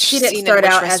 Which she didn't scene start in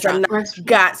which out as restaurant?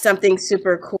 got something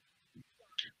super cool.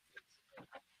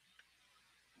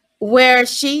 Where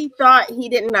she thought he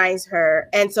didn't recognize her,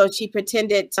 and so she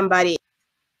pretended somebody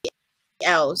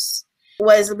else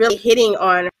was really hitting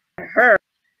on her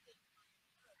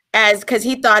as because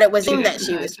he thought it was him that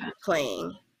she was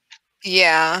playing.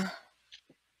 Yeah.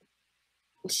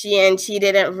 She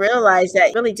didn't realize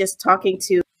that really just talking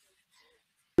to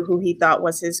who he thought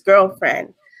was his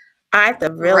girlfriend. I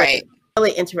thought really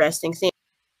interesting scene,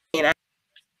 and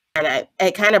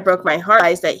it kind of broke my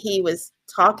heart that he was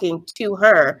talking to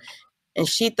her, and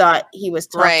she thought he was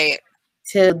talking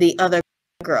to the other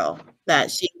girl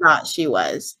that she thought she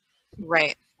was.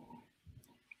 Right.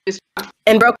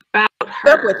 And broke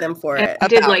her with him for it. I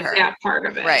did like that part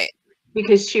of it. Right.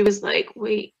 Because she was like,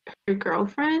 wait, her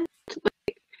girlfriend?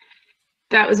 Like,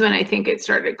 that was when I think it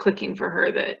started clicking for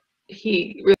her that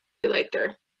he really liked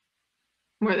her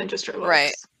more than just her looks.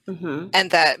 Right. Mm-hmm.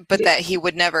 And that he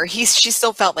would never, she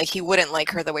still felt like he wouldn't like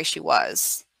her the way she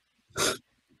was.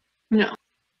 No.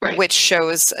 Right. Which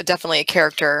shows definitely a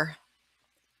character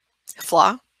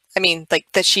flaw. I mean, like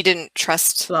that she didn't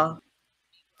trust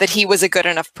that he was a good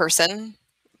enough person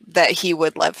that he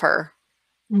would love her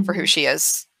for who she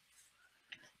is.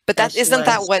 But isn't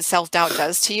that what self-doubt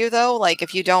does to you though? Like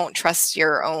if you don't trust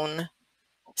your own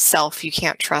self, you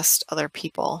can't trust other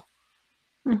people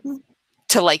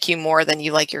to like you more than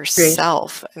you like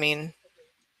yourself. I mean,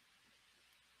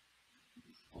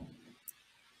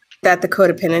 that the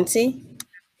codependency?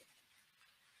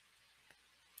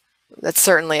 That's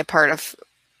certainly a part of,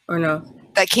 or no?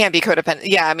 That can't be codependent.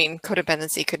 Yeah, I mean,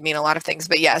 codependency could mean a lot of things,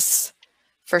 but yes,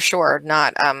 for sure,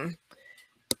 not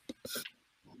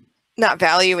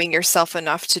valuing yourself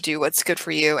enough to do what's good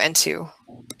for you and to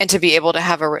be able to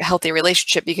have a healthy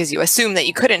relationship because you assume that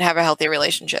you couldn't have a healthy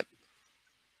relationship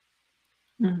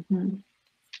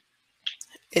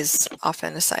is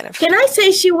often a sign of. Can I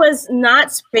say she was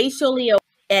not spatially aware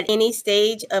at any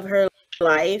stage of her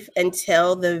life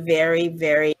until the very,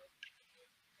 very.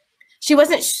 She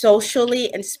wasn't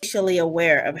socially and spatially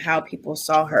aware of how people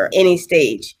saw her any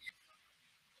stage.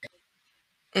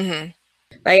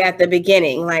 Like at the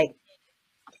beginning, like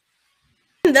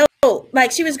though,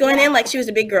 like she was going in like she was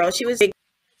a big girl. She was a big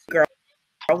girl.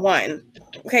 One,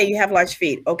 okay, you have large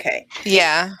feet. Okay,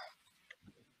 yeah.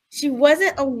 She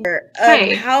wasn't aware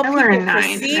of how people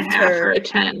perceived her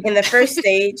in the first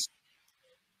stage,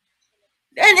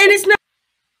 and it's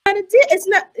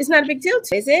not a big deal,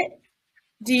 is it?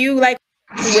 Do you like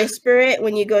whisper it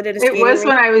when you go to the skating rink? It was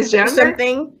when I was younger.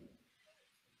 Something.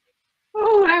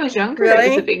 Oh, when I was younger, it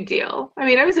was a big deal. I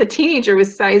mean, I was a teenager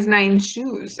with size 9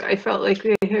 shoes. I felt like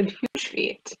they had huge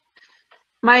feet.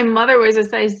 My mother was a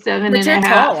size 7.5.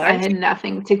 Tall, I had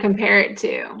nothing to compare it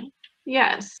to.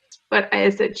 Yes, but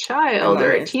as a child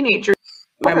or a teenager,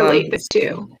 I relate this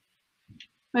to.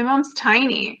 My mom's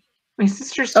tiny. My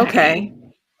sister's tiny.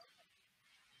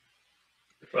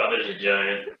 Your brother's a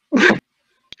giant.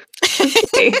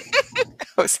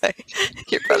 Jose,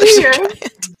 your brothers are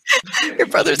giant. Your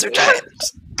brothers are giant.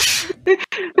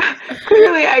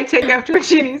 Clearly, I take after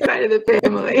Jeannie's side of the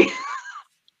family.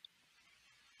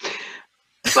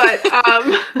 But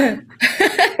I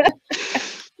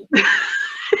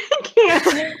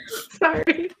can't.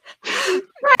 Sorry.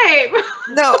 Right.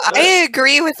 No, I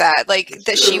agree with that. Like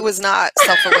that she was not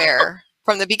self-aware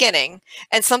from the beginning,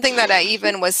 and something that I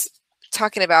even was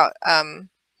talking about.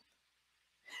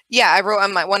 Yeah, I wrote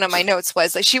on one of my notes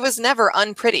was like she was never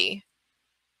unpretty.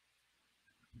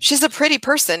 She's a pretty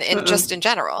person just in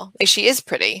general. Like, she is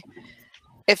pretty.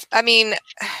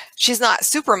 She's not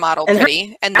supermodel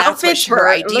pretty, and that's what her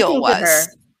ideal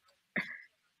was.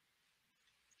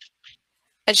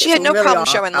 And she had no problem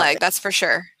showing leg, that's for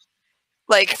sure.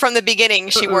 Like from the beginning,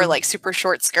 she wore like super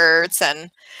short skirts, and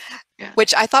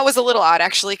which I thought was a little odd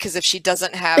actually, because if she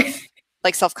doesn't have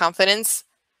like self-confidence.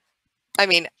 I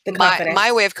mean,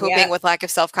 my way of coping with lack of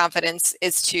self-confidence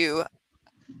is to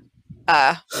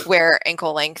wear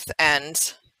ankle length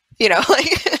and,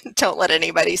 like don't let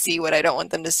anybody see what I don't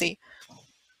want them to see.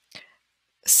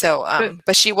 So,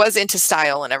 but she was into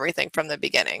style and everything from the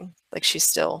beginning. Like she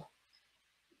still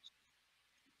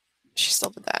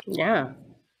did that. Yeah.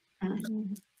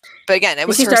 But again, it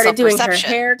was she her started doing her self-perception.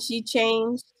 hair. She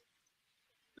changed.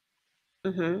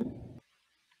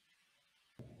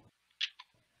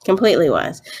 Completely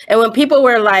was. And when people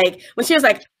were like,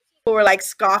 people were like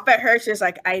scoff at her, she was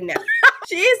like, I know.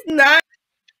 She's not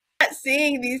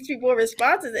seeing these people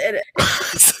responses. And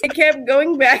it kept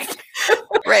going back.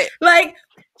 Right. Like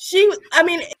if she had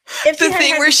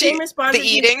the same response the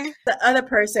eating, the other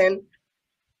person.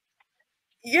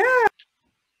 Yeah.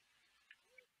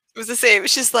 It was the same.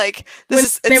 She's like,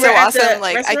 it's so awesome.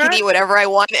 Like, restaurant? I can eat whatever I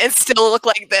want and still look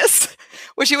like this.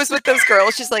 When she was with those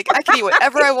girls, she's like, I can eat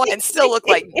whatever I want and still look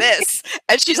like this.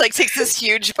 And she's like, takes this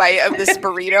huge bite of this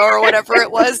burrito or whatever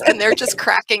it was, and they're just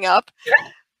cracking up.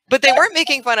 But they weren't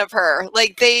making fun of her.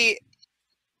 Like, they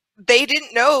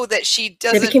didn't know that she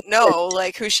doesn't know,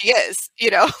 like, who she is,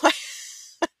 you know?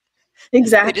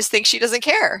 Exactly. They just think she doesn't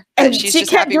care. And she's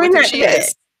just happy with who she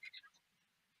is.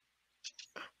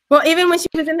 Well, even when she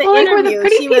was in the interview, were the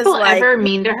pretty she was people like, ever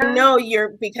mean to her? No, you're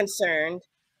be concerned.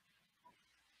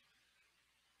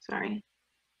 Sorry.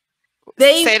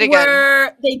 They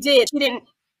were, they did. She didn't,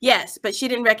 yes, but she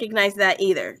didn't recognize that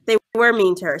either. They were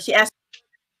mean to her. She asked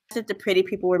if the pretty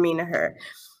people were mean to her.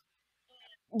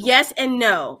 Yes and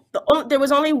no. There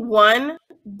was only one,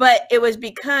 but it was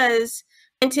because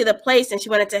into the place and she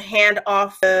wanted to hand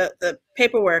off the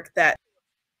paperwork that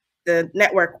the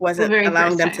network wasn't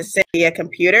allowing them to send via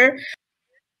computer.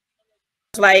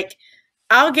 Like,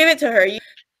 I'll give it to her.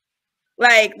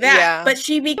 Like that. Yeah. But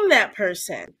she became that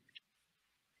person.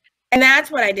 And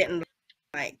that's what I didn't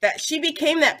like. That she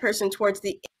became that person towards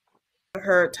the end of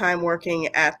her time working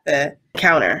at the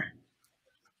counter.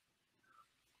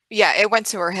 Yeah, it went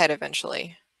to her head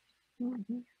eventually.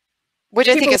 Mm-hmm. Which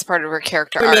I think is part of her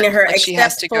character arc. Her, like she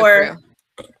has to go through.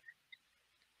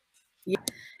 Yeah,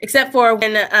 except for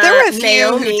when there were a few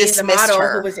Naomi, who dismissed the model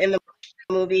her. who was in the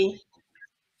movie.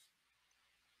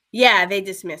 Yeah, they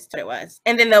dismissed what it was.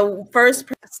 And then the first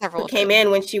person who came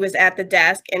in when she was at the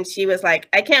desk and she was like,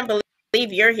 I can't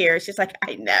believe you're here. She's like,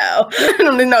 I know.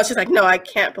 No, she's like, no, I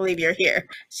can't believe you're here.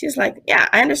 She's like, yeah,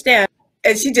 I understand.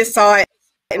 And she just saw it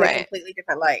in a completely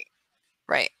different light.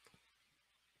 Right.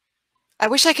 I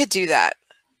wish I could do that.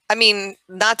 I mean,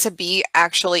 not to be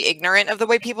actually ignorant of the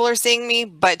way people are seeing me,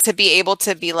 but to be able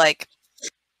to be like,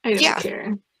 I don't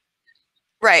care.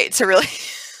 Right. To really,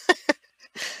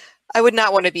 I would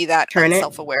not want to be that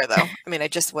self-aware though. I mean, I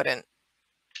just wouldn't.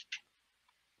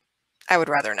 I would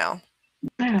rather know.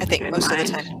 I think most of the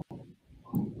time.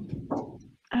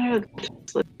 I would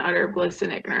just live in utter bliss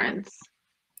and ignorance.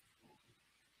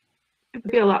 It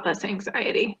would be a lot less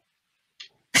anxiety.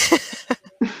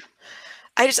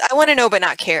 I want to know but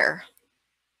not care.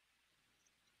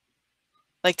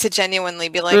 Like to genuinely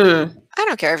be like, I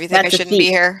don't care if you think I shouldn't be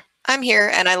here. I'm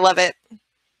here and I love it.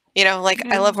 You know, like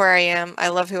I love where I am. I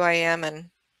love who I am,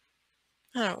 and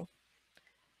I don't know.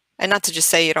 And not to just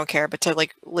say you don't care, but to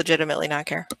like legitimately not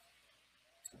care.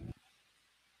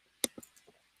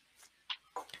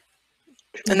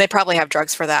 And they probably have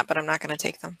drugs for that, but I'm not going to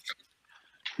take them.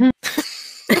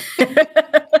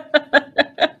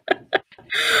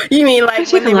 You mean like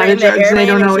when they were in the airplane, they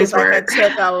don't always work. I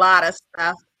took a lot of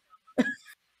stuff.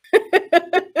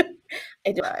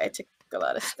 I took a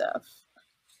lot of stuff.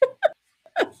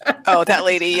 Oh, that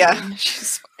lady, yeah.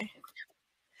 She's funny.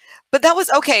 But that was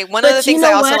okay. One of the things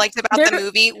I also liked about the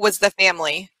movie was the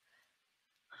family.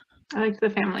 I liked the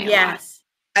family a lot.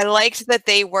 I liked that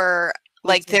they were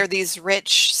like they're these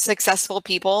rich, successful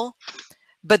people,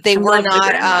 but they were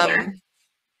not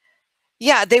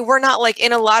yeah, they were not like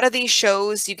in a lot of these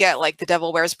shows you get like The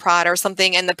Devil Wears Prada or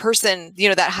something, and the person, you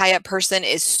know, that high up person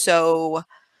is so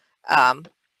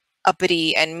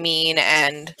uppity and mean,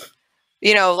 and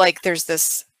you know, like there's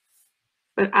this.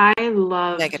 But I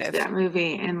loved that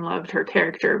movie and loved her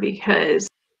character because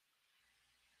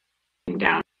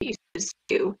down pieces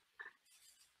too.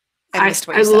 I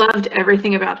loved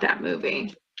everything about that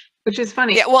movie, which is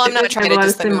funny. Yeah, well, I'm not trying to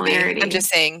diss the movie. I'm just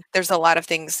saying there's a lot of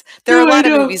things. There are a lot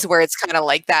of movies where it's kind of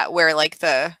like that, where like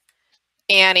the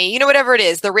Annie, you know, whatever it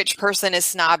is, the rich person is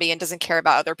snobby and doesn't care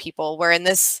about other people. Where in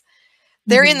this,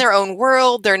 they're in their own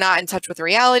world. They're not in touch with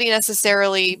reality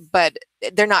necessarily, but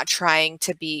they're not trying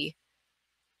to be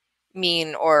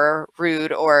mean or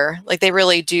rude, or like they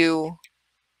really do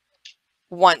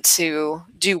want to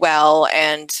do well.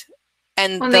 And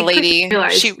the lady,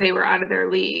 they were out of their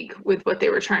league with what they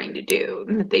were trying to do,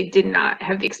 and that they did not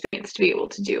have the experience to be able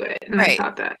to do it. And I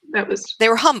thought that was, they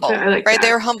were humble, right? That.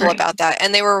 They were humble about that,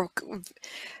 and they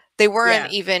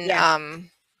weren't even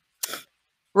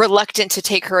reluctant to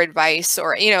take her advice,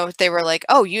 or you know, they were like,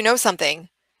 "Oh, you know something?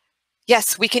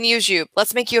 Yes, we can use you.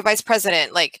 Let's make you a vice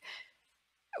president." Like,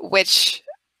 which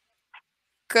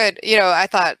good, you know. I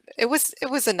thought it was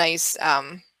a nice. I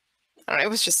don't know. It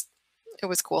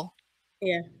was cool.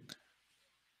 Yeah.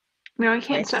 No, I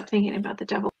can't stop thinking about The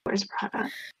Devil Wears Prada.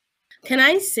 Can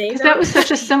I say because that was such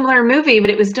a similar movie,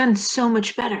 but it was done so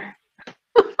much better.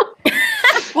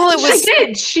 Well, it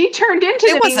was. She turned into.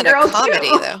 It wasn't a comedy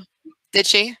though, did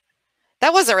she?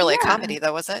 That wasn't really a comedy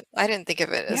though, was it? I didn't think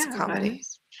of it as a comedy.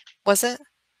 Was it?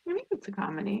 I mean, it's a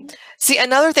comedy. See,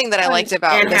 another thing that I liked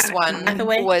about Anne this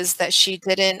Hathaway. one was that she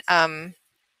didn't. I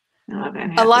love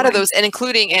Anne A lot of Hathaway. those, and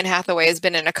including Anne Hathaway, has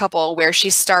been in a couple where she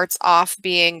starts off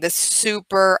being this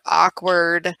super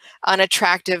awkward,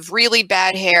 unattractive, really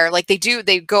bad hair. Like they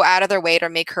go out of their way to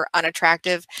make her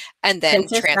unattractive and then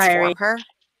Princess transform Diaries. her.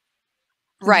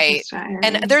 Right. Princess Diaries.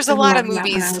 And there's a I lot of loved that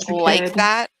when I movies was a like kid.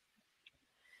 that,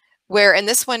 where in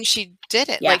this one she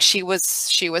didn't. Yeah. Like she was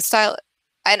style,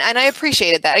 and I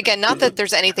appreciated that. Again, not that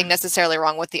there's anything necessarily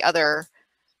wrong with the other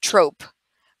trope,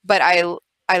 but I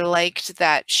liked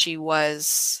that she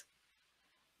wasn't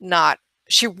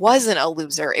a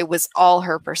loser. It was all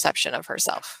her perception of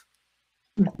herself.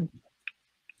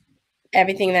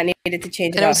 Everything that needed to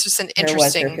change And it about was just an her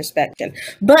was her interesting. perspective.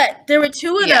 But there were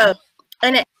two of Yeah. those,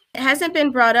 and it hasn't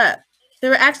been brought up. There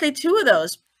were actually two of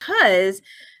those because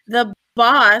the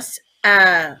boss,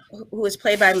 who was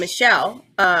played by Michelle,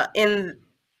 in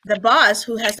The Boss,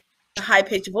 who has a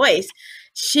high-pitched voice,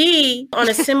 she, on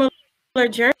a similar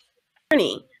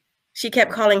journey, she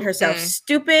kept calling herself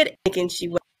stupid, thinking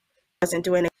she wasn't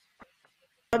doing a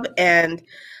job, and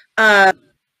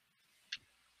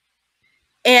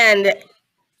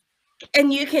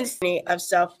you can see of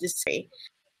self-disdain.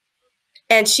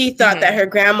 And she thought that her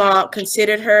grandma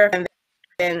considered her, and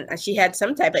then she had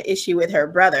some type of issue with her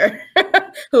brother,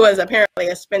 who was apparently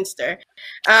a spinster.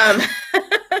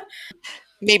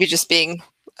 Maybe just being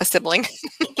a sibling.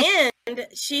 And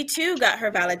she too got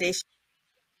her validation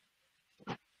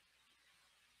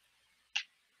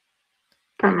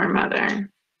From her mother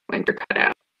when you're cut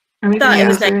out. Are we thought gonna it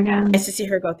was go through again? nice to see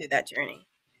her go through that journey.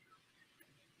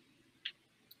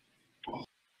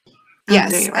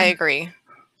 Yes, I agree.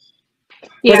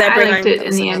 Yeah, that I liked behind- it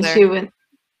in the end too. When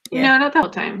Yeah. no, not the whole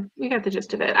time. We got the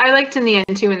gist of it. I liked in the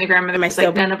end too when the grandmother Am I was still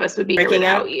like, "None of us would be here breaking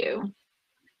without out? you."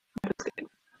 That was good.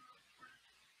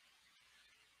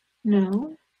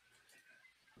 No,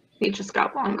 it just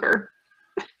got longer.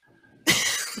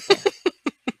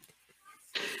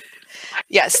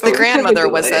 Yes, Oh, the we had grandmother to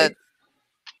was delay.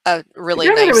 a really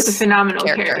The grandmother nice. was a phenomenal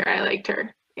character. character. I liked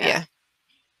her. Yeah.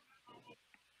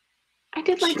 I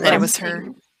did like And that. it was her.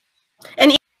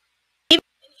 And even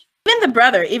the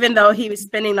brother, even though he was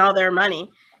spending all their money,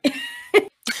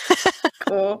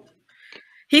 cool.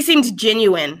 He seemed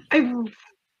genuine. I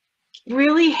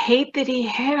really hate that he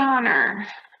hit on her.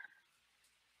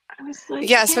 I was like,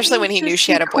 Yeah, especially can't when he knew just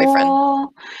she had be a boyfriend.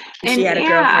 cool? And She had a yeah,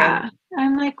 girlfriend.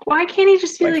 I'm like, why can't he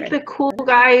just be like Boyfriend. the cool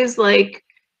guys, like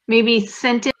maybe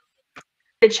sent in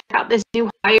to check out this new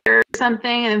hire or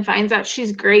something, and then finds out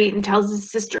she's great and tells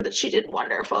his sister that she did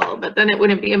wonderful. But then it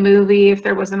wouldn't be a movie if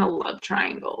there wasn't a love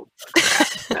triangle.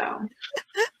 So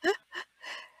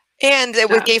And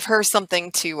it gave her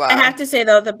something to I have to say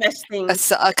though, the best thing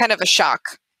a kind of a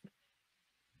shock.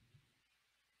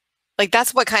 Like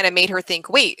that's what kind of made her think,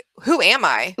 wait, who am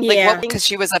I? Like Yeah. what, because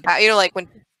she was about, like when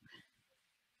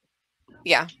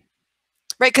right,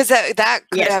 because that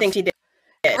could have, thing she did.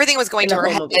 everything was going in to the her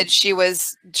whole head. movie. She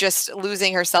was just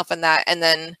losing herself in that, and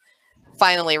then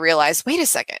finally realized, wait a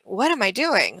second, what am I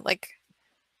doing? Like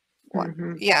what?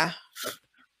 Mhm. Yeah.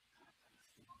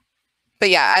 But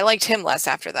yeah, I liked him less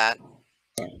after that.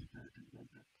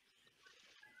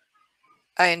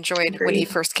 I enjoyed when he Agreed.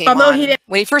 first came Although on. he didn't-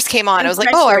 When he first came on, I was like,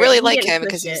 Right oh, I for it. really He like didn't him push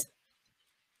because he's it.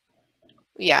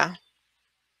 yeah.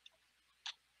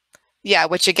 Yeah,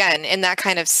 which again, in that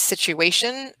kind of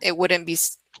situation, it wouldn't be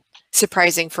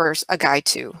surprising for a guy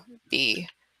to be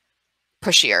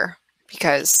pushier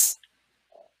because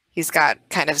he's got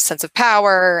kind of a sense of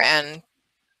power, and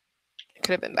it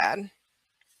could have been bad.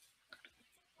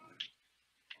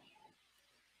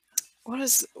 What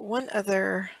is one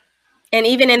other? And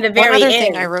even in the One very other end,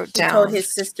 thing I wrote he told down.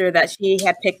 his sister that she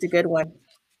had picked a good one.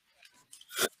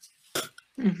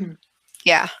 Mhm.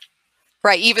 Yeah,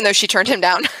 right. Even though she turned him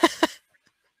down,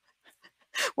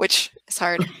 which is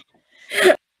hard.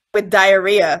 With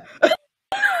diarrhea.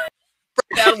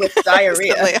 Down with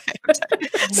diarrhea.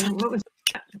 What was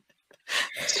that?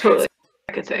 It's totally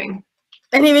like a thing.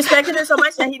 And he respected her so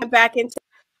much that he went back into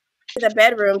the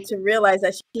bedroom to realize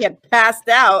that she had passed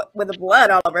out with the blood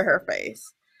all over her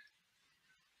face.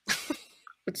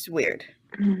 Which is weird.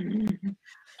 Mhm.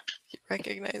 You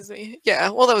recognize me? Yeah.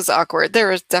 Well, that was awkward. There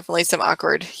was definitely some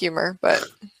awkward humor, but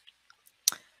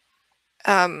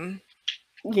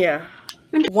Yeah.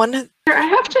 one. I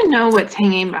have to know what's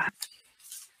hanging behind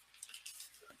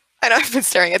I know I've been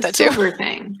staring at the that too. silver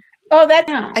thing. Oh, that's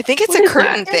No. I think it's What a is that?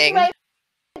 curtain thing. my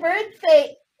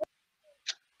birthday.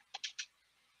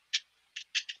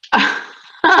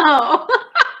 Oh.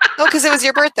 Oh, because it was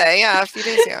your birthday. Yeah, a few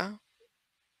days ago.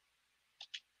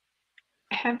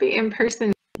 Happy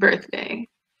in-person birthday.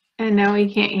 And now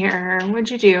we can't hear her.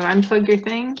 What'd you do? Unplug your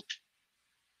thing?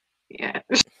 Yeah,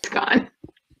 she's gone.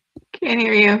 Can't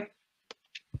hear you.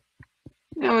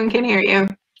 No one can hear you.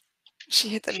 She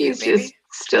hit the She's mute, maybe? just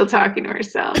still talking to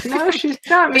herself. No, she's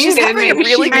not She's muted. having a Maybe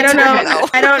really she good I don't time, know. though.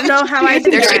 I don't know how I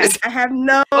did There she that. is. I have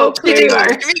no Oh, clue. there you are.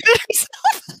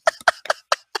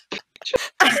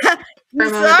 I'm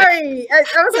sorry. I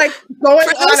was like going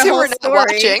For on those a who whole were not story.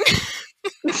 watching,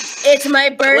 It's my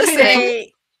listening.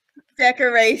 birthday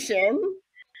decoration.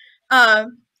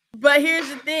 But here's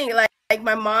the thing, like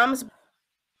my mom's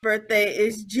birthday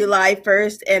is July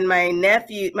 1st and my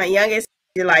nephew, my youngest,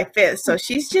 July 5th. So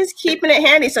she's just keeping it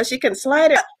handy so she can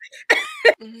slide it up.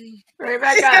 Right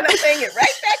back She's up. gonna hang it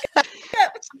right back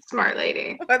up. Smart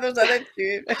lady. For those other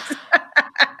two.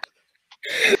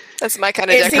 That's my kind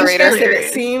of It seems decorator. festive.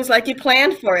 It seems like you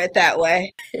planned for it that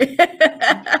way.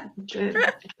 Good.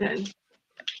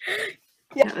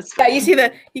 Yeah, That was yeah,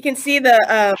 funny. you can see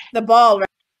the ball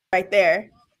right there.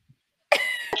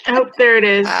 Oh, there it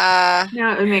is. Uh,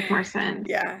 Now it would make more sense.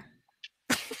 Yeah.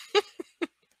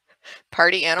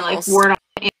 Party Like animals. word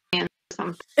on and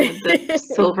something with the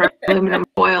silver aluminum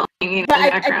foil hanging in the But I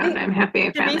background. think I'm happy I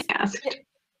to be- finally asked.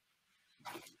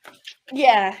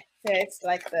 Yeah. It's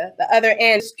like the other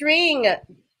end.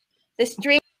 The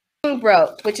string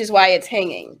broke, which is why it's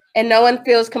hanging. And no one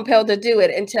feels compelled to do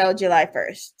it until July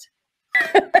 1st.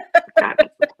 Got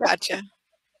it. Gotcha.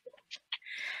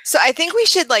 So I think we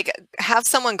should like have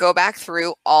someone go back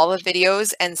through all the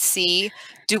videos and see,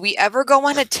 do we ever go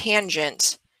on a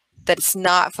tangent that's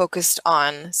not focused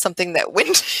on something that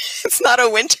winter, it's not a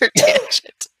winter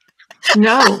tangent.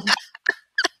 No.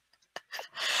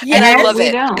 And I love we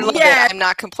it. I don't. love Yes, it. I'm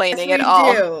not complaining Yes, at we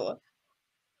all. do.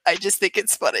 I just think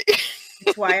it's funny.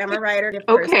 That's why I'm a writer.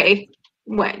 Okay.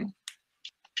 When?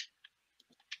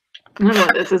 None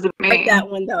of this is Like me. that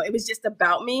one though. It was just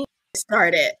about me.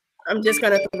 Start it. I'm just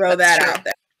gonna throw That's that true. out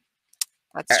there.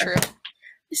 That's true.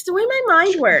 It's the way my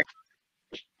mind works.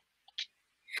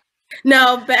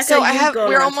 No, Becca, So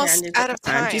we're on almost tangents out all of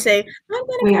the time. time. You say, I'm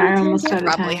gonna We go on are a almost tangent.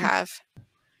 out of Probably time. have.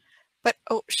 But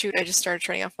oh shoot, I just started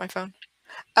turning off my phone.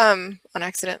 On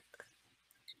accident.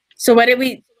 So what did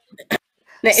we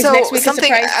is So next week a something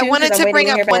surprise I too? wanted 'Cause I'm to bring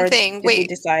waiting up here, one or thing. did we Wait,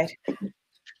 decide?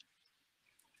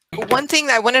 one thing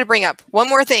that I wanted to bring up. One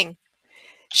more thing.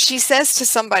 She says to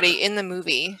somebody in the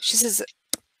movie, she says,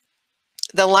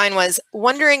 the line was,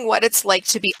 wondering what it's like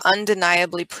to be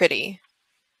undeniably pretty.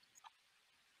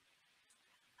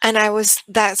 And that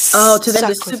Oh, to them,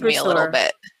 the stuck with me a little superstore.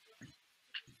 bit.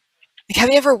 Like, have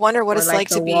you ever wondered what Or it's like like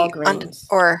the to be, Walgreens.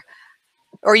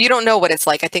 or you don't know what it's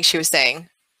like, I think she was saying,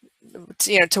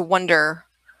 to wonder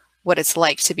what it's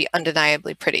like to be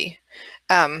undeniably pretty.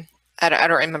 I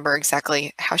don't remember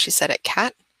exactly how she said it,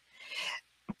 Kat.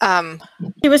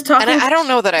 He was talking And I don't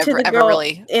know that I've to the ever girl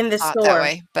really in the thought that store.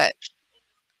 way, but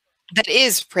that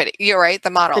is pretty. You're right,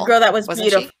 the model. The girl that was wasn't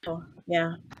she? beautiful.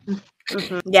 Yeah.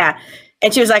 Mhm. Yeah.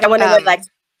 And she was like, I wonder what it's like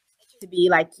to be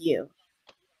like you.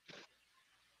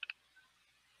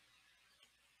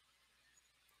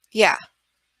 Yeah.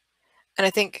 And I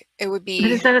think it would But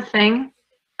be, is that a thing?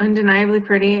 Undeniably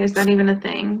pretty? Is that even a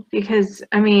thing? Because,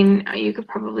 I mean, you could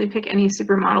probably pick any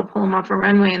supermodel, pull them off a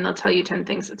runway, and they'll tell you 10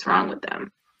 things that's wrong with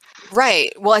them.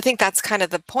 right. Well, I think that's kind of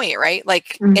the point, right?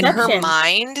 Like in her Perception.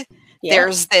 mind, Yeah.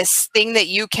 there's this thing that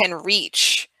you can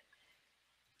reach.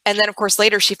 And then, of course,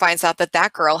 later she finds out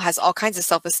that girl has all kinds of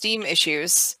self-esteem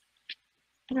issues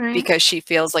Right. because she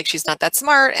feels like she's not that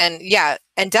smart. And yeah,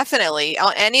 and definitely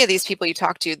any of these people you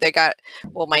talk to, they got,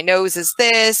 well, my nose is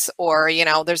this, or,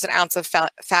 there's an ounce of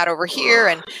fat over here.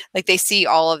 And like they see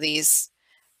all of these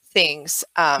things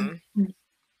and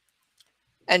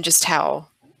just how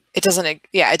it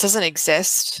doesn't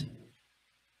exist.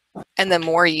 And the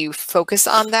more you focus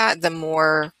on that, the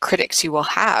more critics you will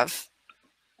have.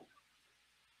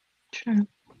 True.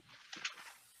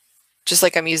 Just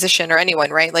like a musician or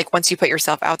anyone, right? Like once you put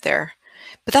yourself out there.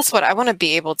 But that's what I want to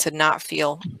be able to not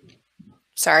feel.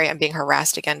 Sorry, I'm being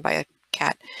harassed again by a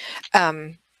cat.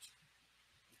 To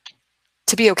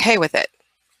be okay with it.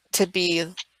 To be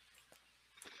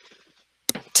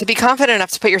confident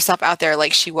enough to put yourself out there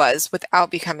like she was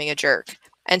without becoming a jerk.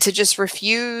 And to just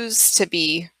refuse to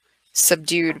be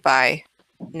subdued by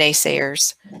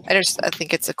naysayers. I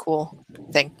think it's a cool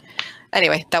thing.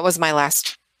 Anyway, that was my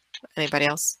last. Anybody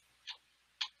else?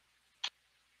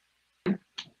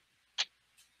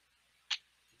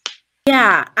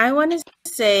 Yeah, I want to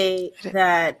say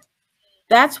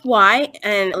that's why,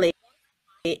 and like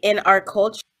in our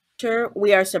culture,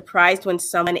 we are surprised when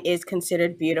someone is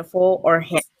considered beautiful or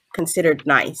considered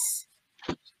nice.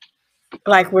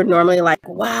 Like we're normally like,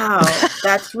 wow,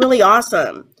 that's really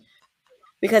awesome.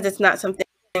 because it's not something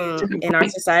in our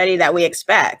society that we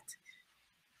expect.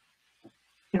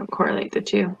 You don't correlate the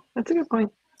two. That's a good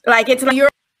point. Like, it's like you're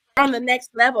on the next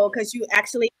level because you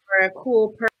actually are a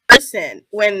cool person,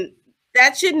 when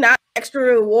that should not be extra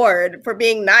reward for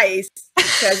being nice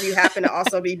because you happen to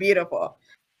also be beautiful.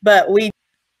 But we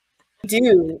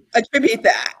do attribute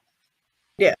that.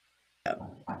 Yeah.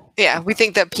 Yeah, we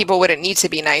think that people wouldn't need to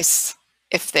be nice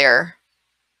if they're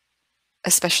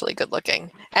especially good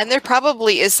looking. And there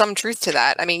probably is some truth to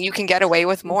that. I mean, you can get away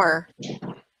with more.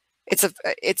 It's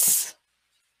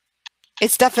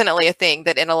definitely a thing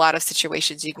that in a lot of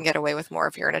situations you can get away with more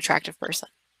if you're an attractive person.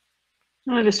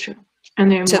 That is true.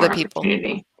 And there's to more the people.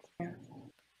 Opportunity.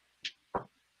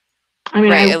 I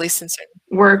mean, right, I at least in certain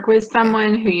work with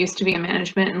someone who used to be in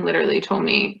management and literally told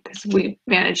me, because we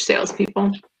manage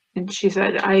salespeople, and she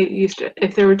said,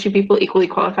 if there were two people equally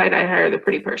qualified, I'd hire the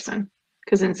pretty person.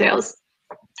 Because in sales,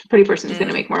 the pretty person is going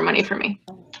to make more money for me.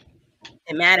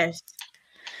 It matters.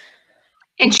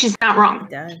 And she's not wrong.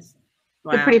 It does.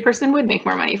 Wow. The pretty person would make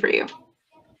more money for you.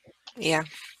 Yeah.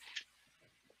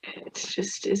 It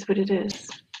just is what it is.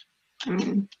 I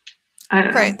mean, I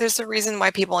don't know. Right. There's a reason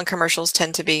why people in commercials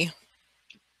tend to be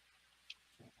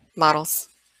models.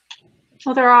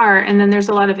 Well, there are. And then there's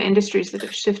a lot of industries that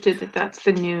have shifted that's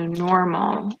the new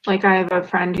normal. Like, I have a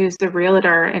friend who's the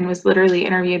realtor and was literally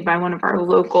interviewed by one of our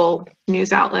local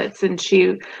news outlets. And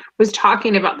she was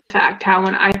talking about the fact how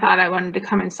when I thought I wanted to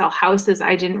come and sell houses,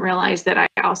 I didn't realize that I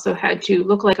also had to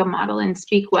look like a model and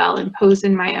speak well and pose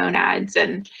in my own ads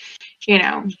and, you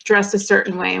know, dress a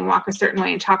certain way and walk a certain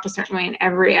way and talk a certain way in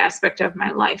every aspect of my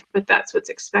life. But that's what's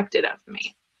expected of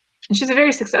me. And she's a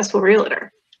very successful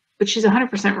realtor, but she's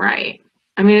 100% right.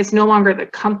 I mean, it's no longer the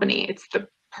company, it's the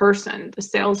person, the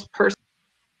salesperson.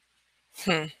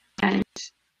 And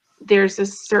there's a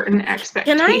certain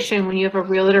expectation when you have a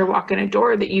realtor walk in a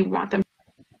door that you want them.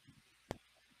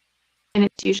 And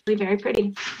it's usually very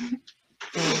pretty.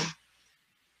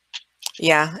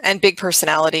 Yeah, and big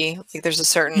personality. Like, there's a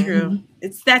certain... True.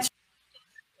 It's that.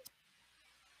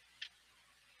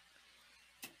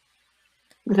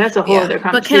 That's a whole other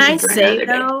conversation. But can I say,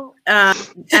 though, I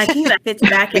think that fits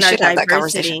back in our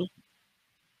diversity.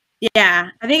 Yeah,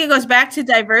 I think it goes back to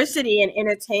diversity in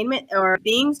entertainment or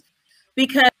things,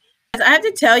 because I have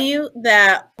to tell you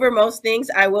that over most things,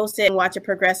 I will sit and watch a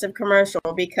Progressive commercial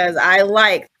because I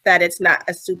like that it's not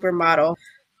a supermodel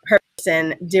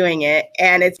person doing it,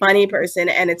 and it's a funny person,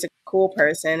 and it's a cool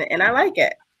person, and I like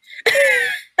it.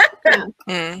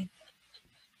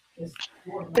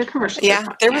 The commercials. Yeah,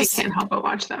 I can't help but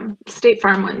watch them. State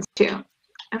Farm ones too.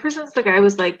 Ever since the guy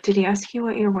was like, "Did he ask you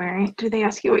what you're wearing? Did they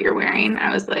ask you what you're wearing?"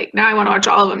 I was like, now I want to watch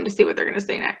all of them to see what they're going to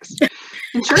say next.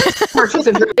 Insurance commercials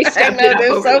have really stepped it up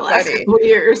over the last couple of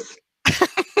years.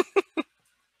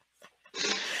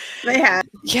 They have.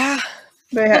 Yeah.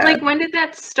 But like, when did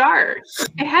that start?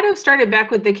 It had to have started back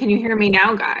with the "Can you hear me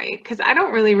now" guy, because I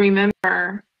don't really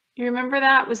remember. You remember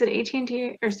that? Was it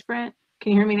AT&T or Sprint?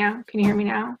 Can you hear me now? Can you hear me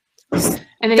now?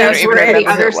 And then he was working at the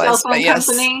other cell phone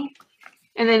company.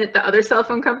 And then at the other cell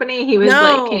phone company, he was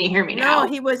like, "Can you hear me now?"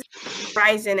 No, he was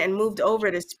Verizon and moved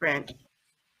over to Sprint.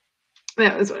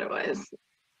 That was what it was.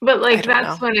 But like,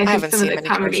 that's when I think some of the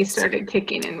comedy started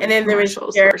kicking in. And then there was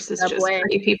versus just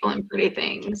pretty people and pretty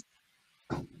things.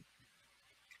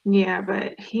 Yeah,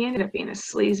 but he ended up being a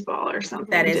sleazeball or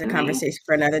something. That is a conversation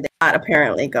for another day. Not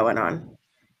apparently going on.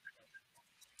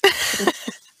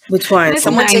 Which one?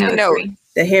 Someone take a note.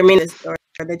 The Hear Me or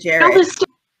the Jared.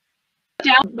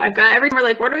 Down, Becca. Every time we're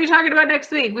like, "What are we talking about next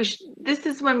week?" This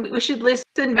is when we should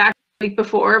listen back the week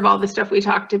before of all the stuff we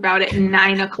talked about at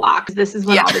 9 o'clock. This is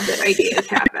when all the good ideas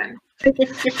happen.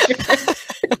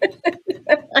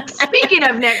 Speaking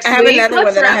of next week,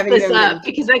 let's wrap this up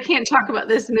because I can't talk about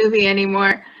this movie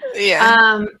anymore.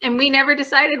 Yeah. And we never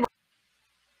decided.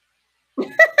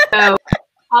 So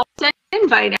I'll send an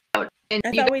invite out, and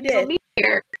you guys will be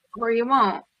here, or you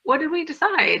won't. What did we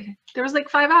decide? There was like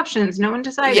 5 options. No one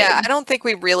decided. Yeah, I don't think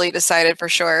we really decided for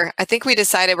sure. I think we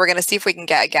decided we're going to see if we can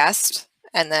get a guest,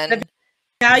 and then the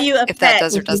value of if that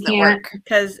does or doesn't work.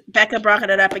 Because Becca brought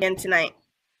it up again tonight.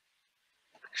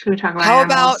 Should we talk about How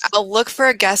about I'll look for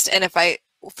a guest, and if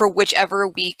for whichever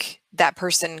week that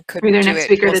person could either do next it,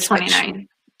 week or we'll the switch. 29th.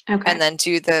 Okay. And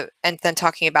then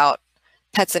talking about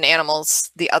pets and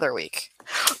animals the other week.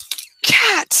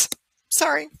 Cat.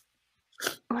 Sorry.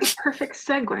 What a perfect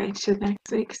segue to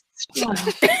next week's show.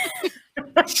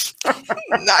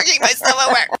 Knocking myself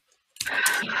over.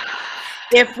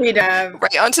 If we'd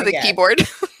right onto the keyboard.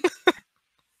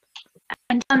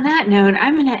 And on that note,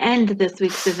 I'm going to end this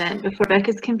week's event before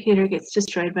Becca's computer gets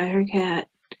destroyed by her cat.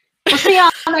 We'll see y'all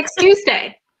next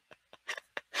Tuesday.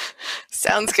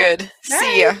 Sounds good.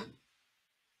 See ya.